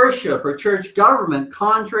and worship or church government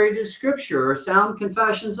contrary to Scripture or sound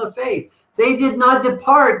confessions of faith. They did not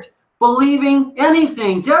depart believing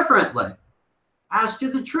anything differently as to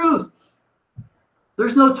the truth.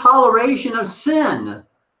 There's no toleration of sin.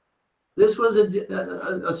 This was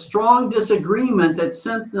a strong disagreement that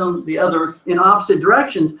sent them the other in opposite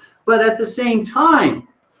directions. But at the same time,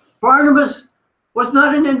 Barnabas was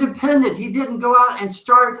not an independent. He didn't go out and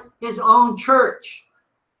start his own church.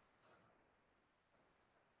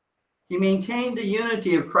 He maintained the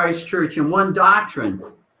unity of Christ's church in one doctrine,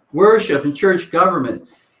 worship, and church government.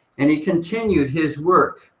 And he continued his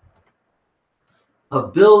work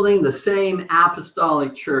of building the same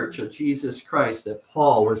apostolic church of Jesus Christ that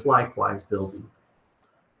Paul was likewise building.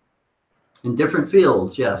 In different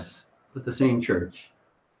fields, yes, but the same church.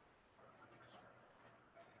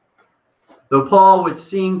 Though Paul would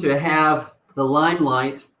seem to have the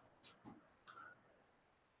limelight,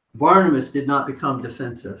 Barnabas did not become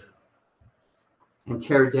defensive and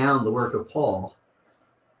tear down the work of Paul.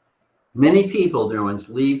 Many people, dear ones,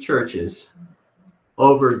 leave churches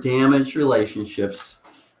over damaged relationships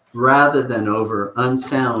rather than over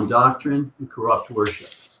unsound doctrine and corrupt worship.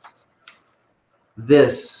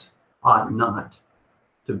 This ought not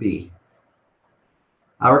to be.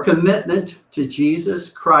 Our commitment to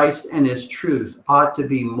Jesus Christ and his truth ought to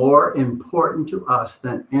be more important to us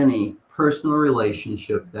than any personal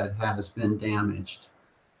relationship that has been damaged.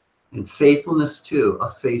 And faithfulness to a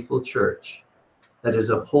faithful church that is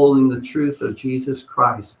upholding the truth of Jesus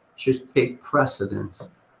Christ should take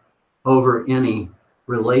precedence over any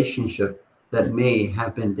relationship that may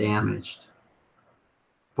have been damaged.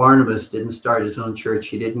 Barnabas didn't start his own church.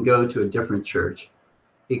 He didn't go to a different church.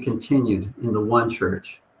 He continued in the one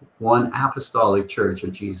church, one apostolic church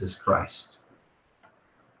of Jesus Christ.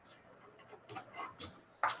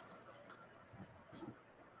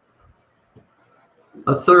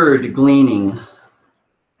 A third gleaning.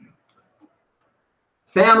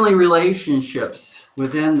 Family relationships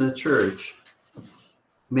within the church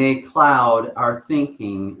may cloud our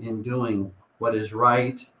thinking in doing what is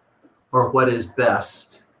right or what is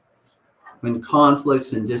best when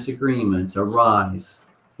conflicts and disagreements arise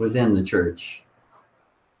within the church,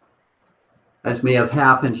 as may have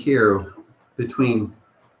happened here between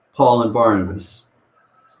Paul and Barnabas.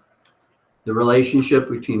 The relationship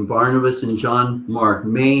between Barnabas and John Mark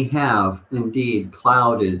may have indeed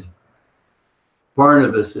clouded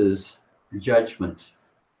Barnabas's judgment.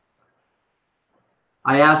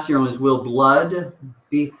 I ask you, will blood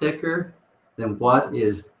be thicker than what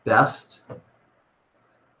is best?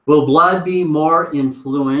 Will blood be more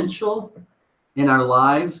influential in our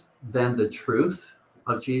lives than the truth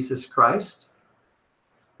of Jesus Christ?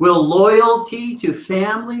 Will loyalty to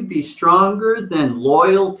family be stronger than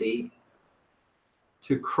loyalty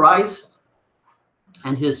to Christ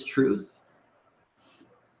and his truth?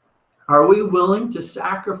 Are we willing to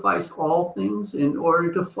sacrifice all things in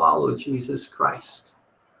order to follow Jesus Christ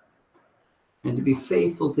and to be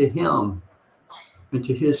faithful to him and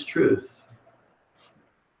to his truth?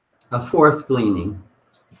 A fourth gleaning.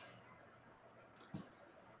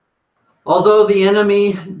 Although the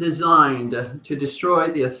enemy designed to destroy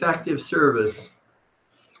the effective service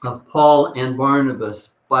of Paul and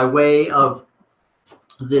Barnabas by way of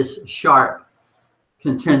this sharp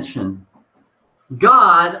contention,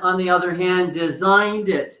 God, on the other hand, designed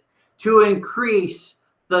it to increase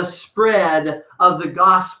the spread of the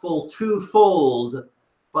gospel twofold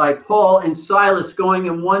by Paul and Silas going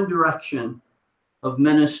in one direction of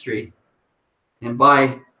ministry and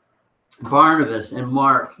by Barnabas and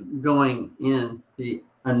Mark going in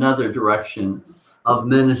another direction of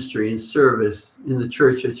ministry and service in the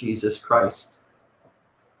Church of Jesus Christ.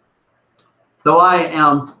 Though I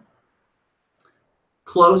am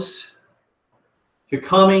close to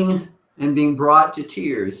coming and being brought to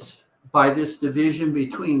tears by this division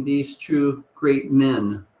between these two great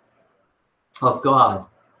men of God,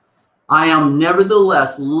 I am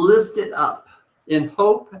nevertheless lifted up in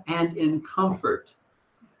hope and in comfort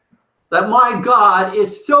that my God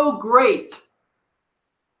is so great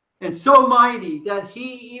and so mighty that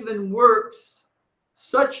he even works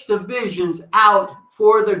such divisions out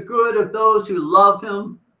for the good of those who love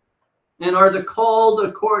him and are the called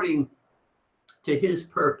according to his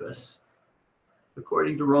purpose,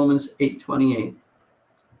 according to Romans 8:28.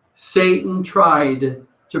 Satan tried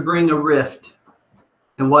to bring a rift,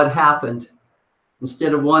 and what happened?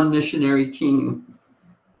 Instead of one missionary team,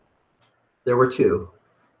 there were two.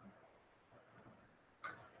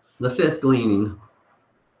 The fifth gleaning.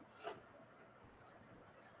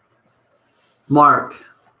 Mark.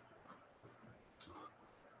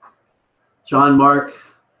 John Mark,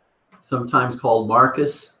 sometimes called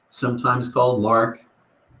Marcus, sometimes called Mark.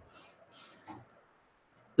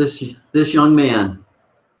 This young man,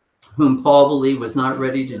 whom Paul believed was not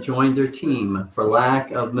ready to join their team for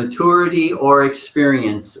lack of maturity or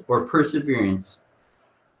experience or perseverance,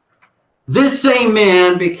 this same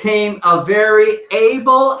man became a very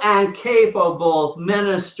able and capable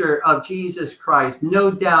minister of Jesus Christ, no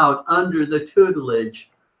doubt under the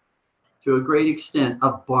tutelage, to a great extent,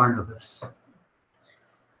 of Barnabas.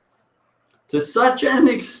 To such an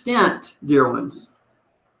extent, dear ones,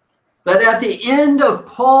 that at the end of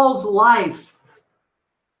Paul's life,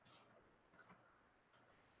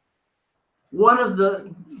 one of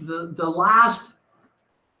the last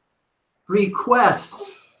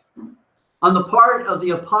requests on the part of the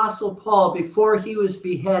Apostle Paul before he was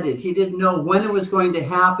beheaded, he didn't know when it was going to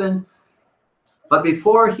happen, but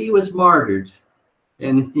before he was martyred,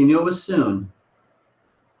 and he knew it was soon,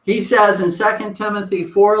 he says in 2 Timothy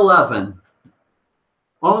 4:11,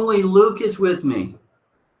 "Only Luke is with me.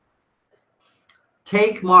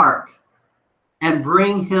 Take Mark and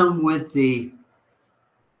bring him with thee,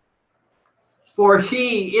 for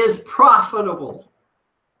he is profitable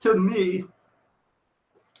to me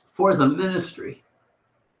for the ministry."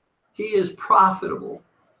 He is profitable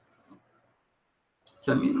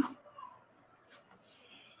to me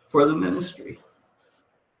for the ministry.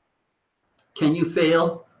 Can you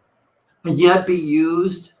fail and yet be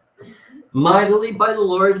used mightily by the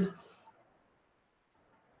Lord?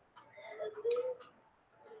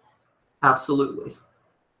 Absolutely.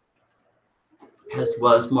 As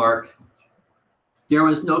was Mark. There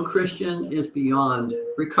was no Christian is beyond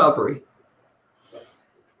recovery.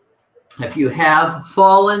 If you have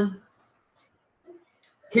fallen,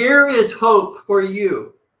 here is hope for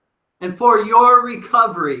you and for your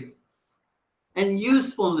recovery and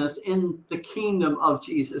usefulness in the kingdom of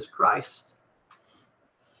Jesus Christ.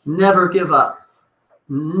 Never give up.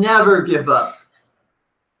 Never give up.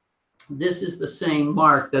 This is the same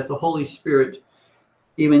Mark that the Holy Spirit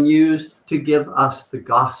even used to give us the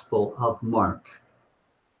Gospel of Mark.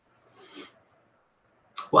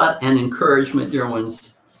 What an encouragement, dear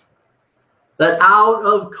ones, that out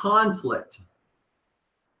of conflict,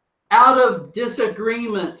 out of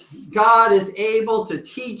disagreement, God is able to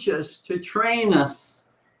teach us, to train us,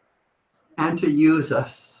 and to use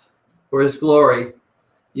us. for his glory.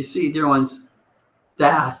 You see, dear ones,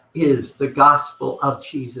 that is the gospel of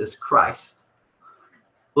Jesus Christ.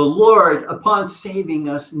 The Lord, upon saving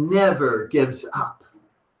us, never gives up.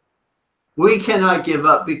 We cannot give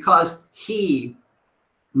up because he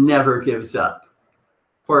never gives up.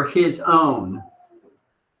 For his own,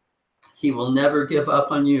 he will never give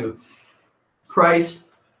up on you. Christ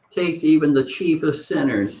takes even the chief of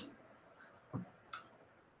sinners,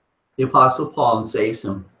 the Apostle Paul, and saves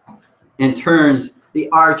him, and turns the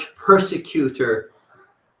arch persecutor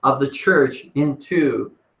of the church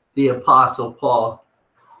into the Apostle Paul,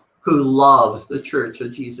 who loves the church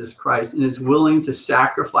of Jesus Christ and is willing to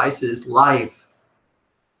sacrifice his life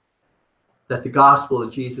that the gospel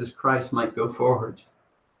of Jesus Christ might go forward.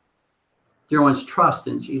 Dear ones, trust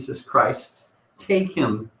in Jesus Christ. Take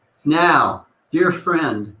him now, dear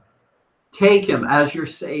friend. Take him as your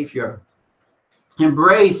Savior.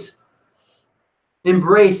 Embrace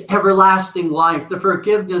everlasting life, the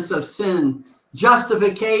forgiveness of sin,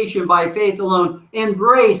 justification by faith alone.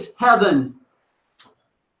 Embrace heaven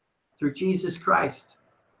through Jesus Christ.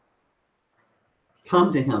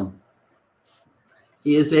 Come to him.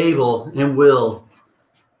 He is able and will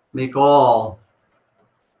make all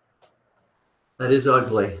that is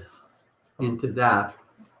ugly into that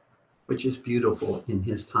which is beautiful in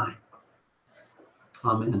his time.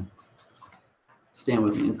 Amen. Stand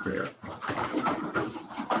with me in prayer.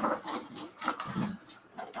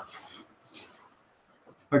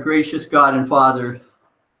 Our gracious God and Father,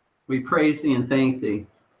 we praise thee and thank thee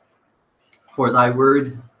for thy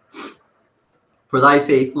word, for thy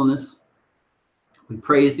faithfulness. We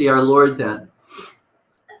praise thee, our Lord, that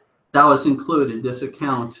thou hast included this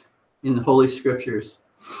account in the Holy Scriptures,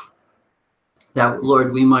 that,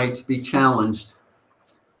 Lord, we might be challenged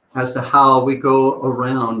as to how we go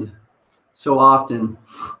around so often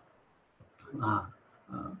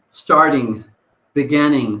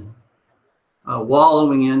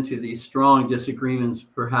wallowing into these strong disagreements,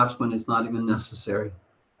 perhaps when it's not even necessary.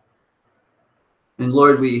 And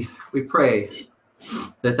Lord, we pray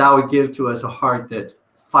that thou would give to us a heart that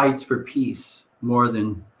fights for peace more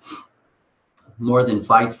than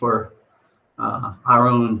fights for our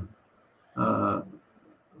own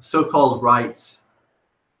so-called rights.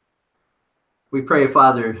 We pray,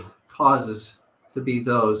 Father, cause us to be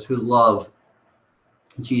those who love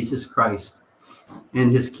Jesus Christ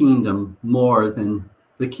and his kingdom more than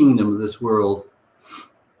the kingdom of this world.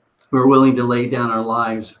 We're willing to lay down our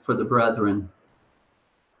lives for the brethren.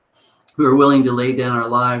 We are willing to lay down our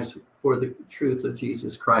lives for the truth of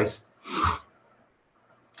Jesus Christ.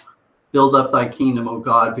 Build up thy kingdom, O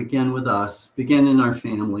God. Begin with us. Begin in our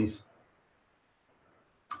families.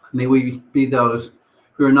 May we be those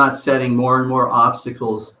who are not setting more and more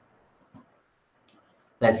obstacles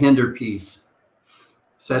that hinder peace,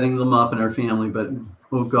 setting them up in our family, but,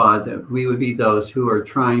 oh God, that we would be those who are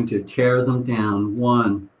trying to tear them down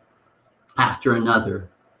one after another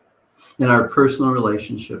in our personal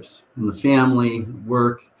relationships, in the family,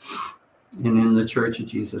 work, and in the Church of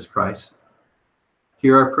Jesus Christ.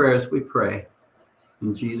 Hear our prayers, we pray.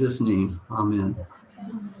 In Jesus' name, amen.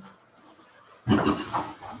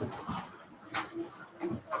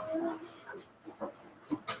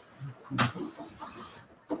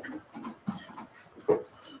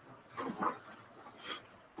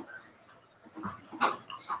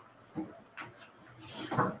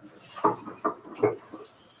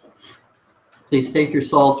 Please take your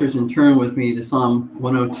psalters and turn with me to Psalm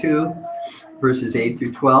 102, verses 8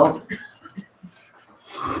 through 12.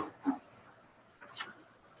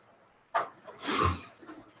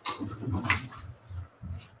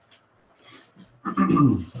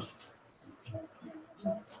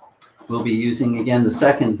 We'll be using again the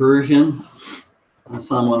second version of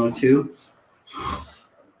Psalm 102.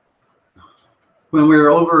 When we're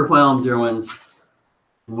overwhelmed, dear ones,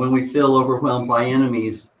 when we feel overwhelmed by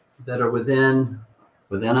enemies that are within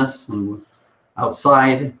us and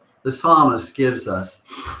outside, the psalmist gives us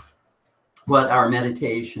what our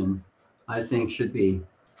meditation, I think, should be.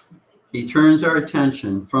 He turns our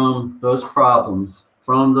attention from those problems,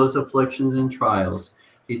 from those afflictions and trials.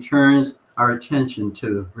 He turns our attention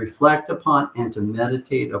to reflect upon and to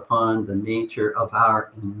meditate upon the nature of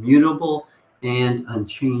our immutable and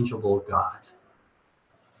unchangeable God.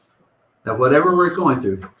 That whatever we're going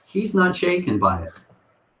through, he's not shaken by it.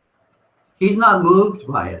 He's not moved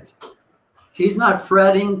by it. He's not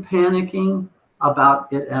fretting, panicking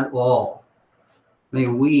about it at all. May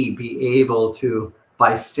we be able to,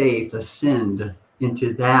 by faith, ascend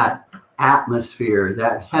into that atmosphere,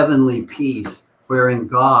 that heavenly peace, wherein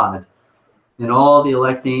God and all the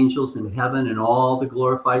elect angels in heaven and all the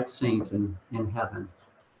glorified saints in heaven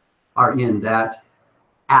are in that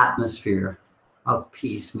atmosphere of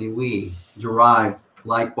peace. May we derive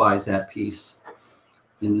likewise that peace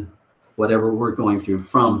in whatever we're going through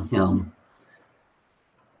from him.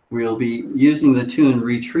 We'll be using the tune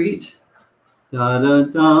Retreat. Da da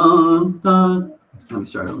dun dun. Let me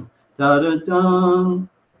start over. Da da dun.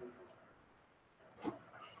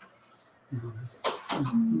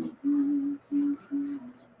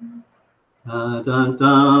 Dun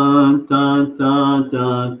dun dun dun dun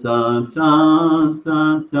dun dun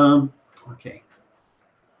dun dun. Okay.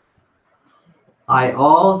 I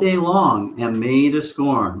all day long am made a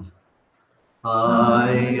scorn.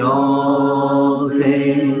 I all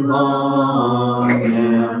day long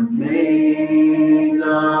am made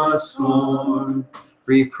a scorn,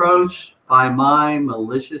 reproached by my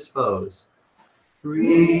malicious foes.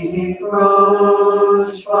 Reproached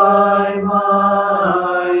by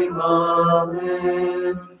my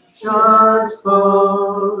malicious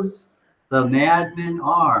foes. The madmen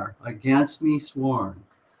are against me sworn.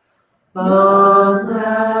 The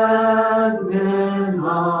madmen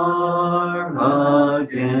are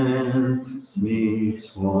against me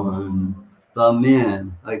sworn. The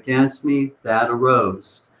men against me that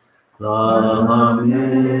arose. The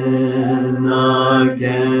men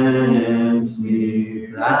against me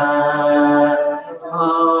that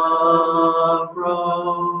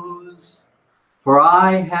arose. For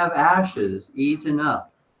I have ashes eaten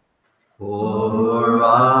up. For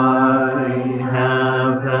I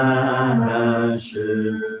have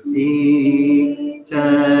ashes eaten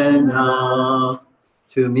up,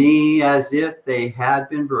 to me as if they had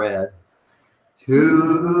been bread.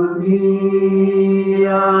 To me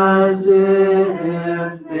as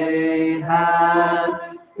if they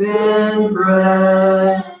had been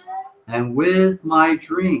bread. And with my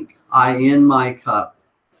drink I in my cup.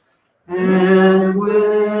 And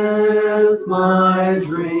with my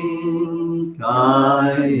drink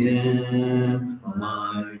I in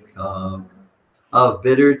my cup. Of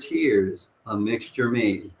bitter tears a mixture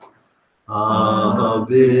made. Of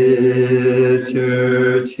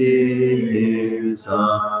bitter tears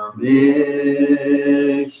a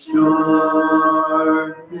mixture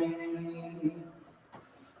made.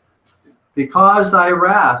 Because thy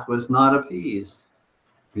wrath was not appeased.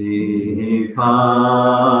 Because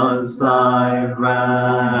thy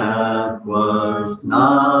wrath was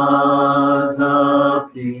not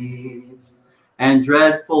appeased, and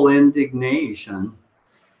dreadful indignation,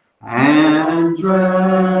 and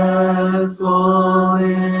dreadful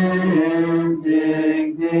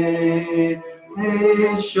indignation,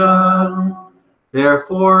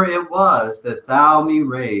 therefore it was that thou me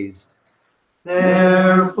raised.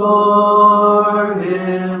 Therefore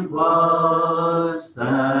it was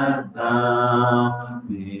that thou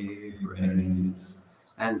me raised,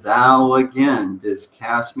 and thou again didst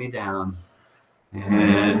cast me down,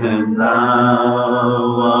 and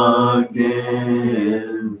thou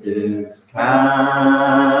again didst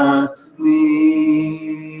cast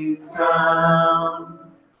me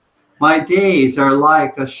down. My days are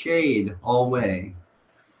like a shade alway.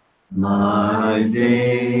 My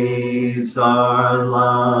days are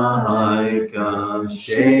like a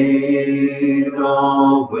shade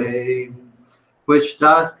alway, which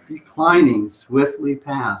doth declining swiftly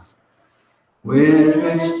pass,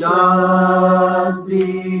 which doth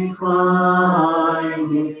declining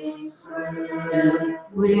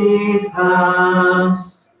swiftly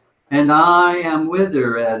pass, and I am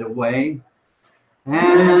withered away,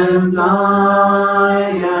 and I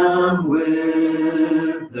am withered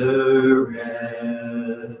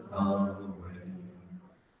away,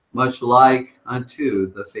 much like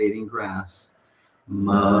unto the fading grass,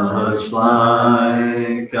 much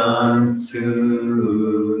like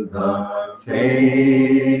unto the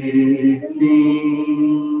fading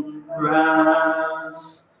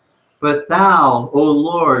grass. But thou, O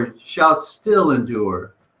Lord, shalt still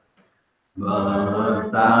endure.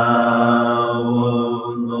 But thou,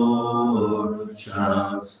 O Lord,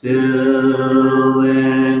 shalt still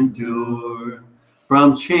endure,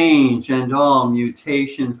 from change and all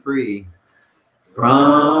mutation free.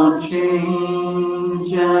 From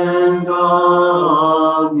change and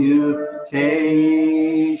all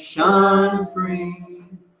mutation free,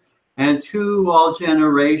 and to all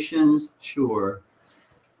generations sure.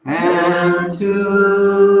 And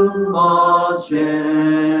to all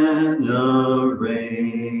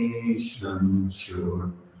generations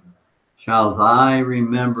sure, shall thy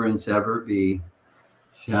remembrance ever be.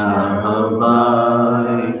 Shall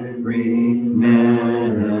thy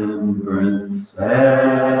remembrance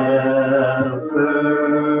ever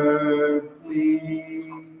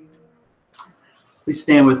be. Please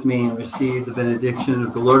stand with me and receive the benediction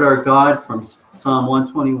of the Lord our God from Psalm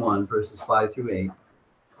 121, verses 5 through 8.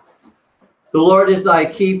 The Lord is thy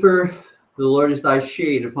keeper, the Lord is thy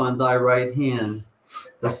shade upon thy right hand.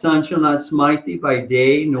 The sun shall not smite thee by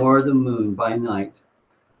day, nor the moon by night.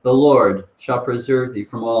 The Lord shall preserve thee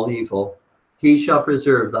from all evil. He shall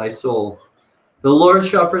preserve thy soul. The Lord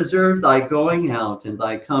shall preserve thy going out and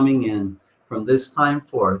thy coming in from this time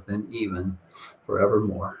forth and even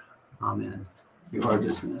forevermore. Amen. You are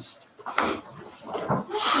dismissed.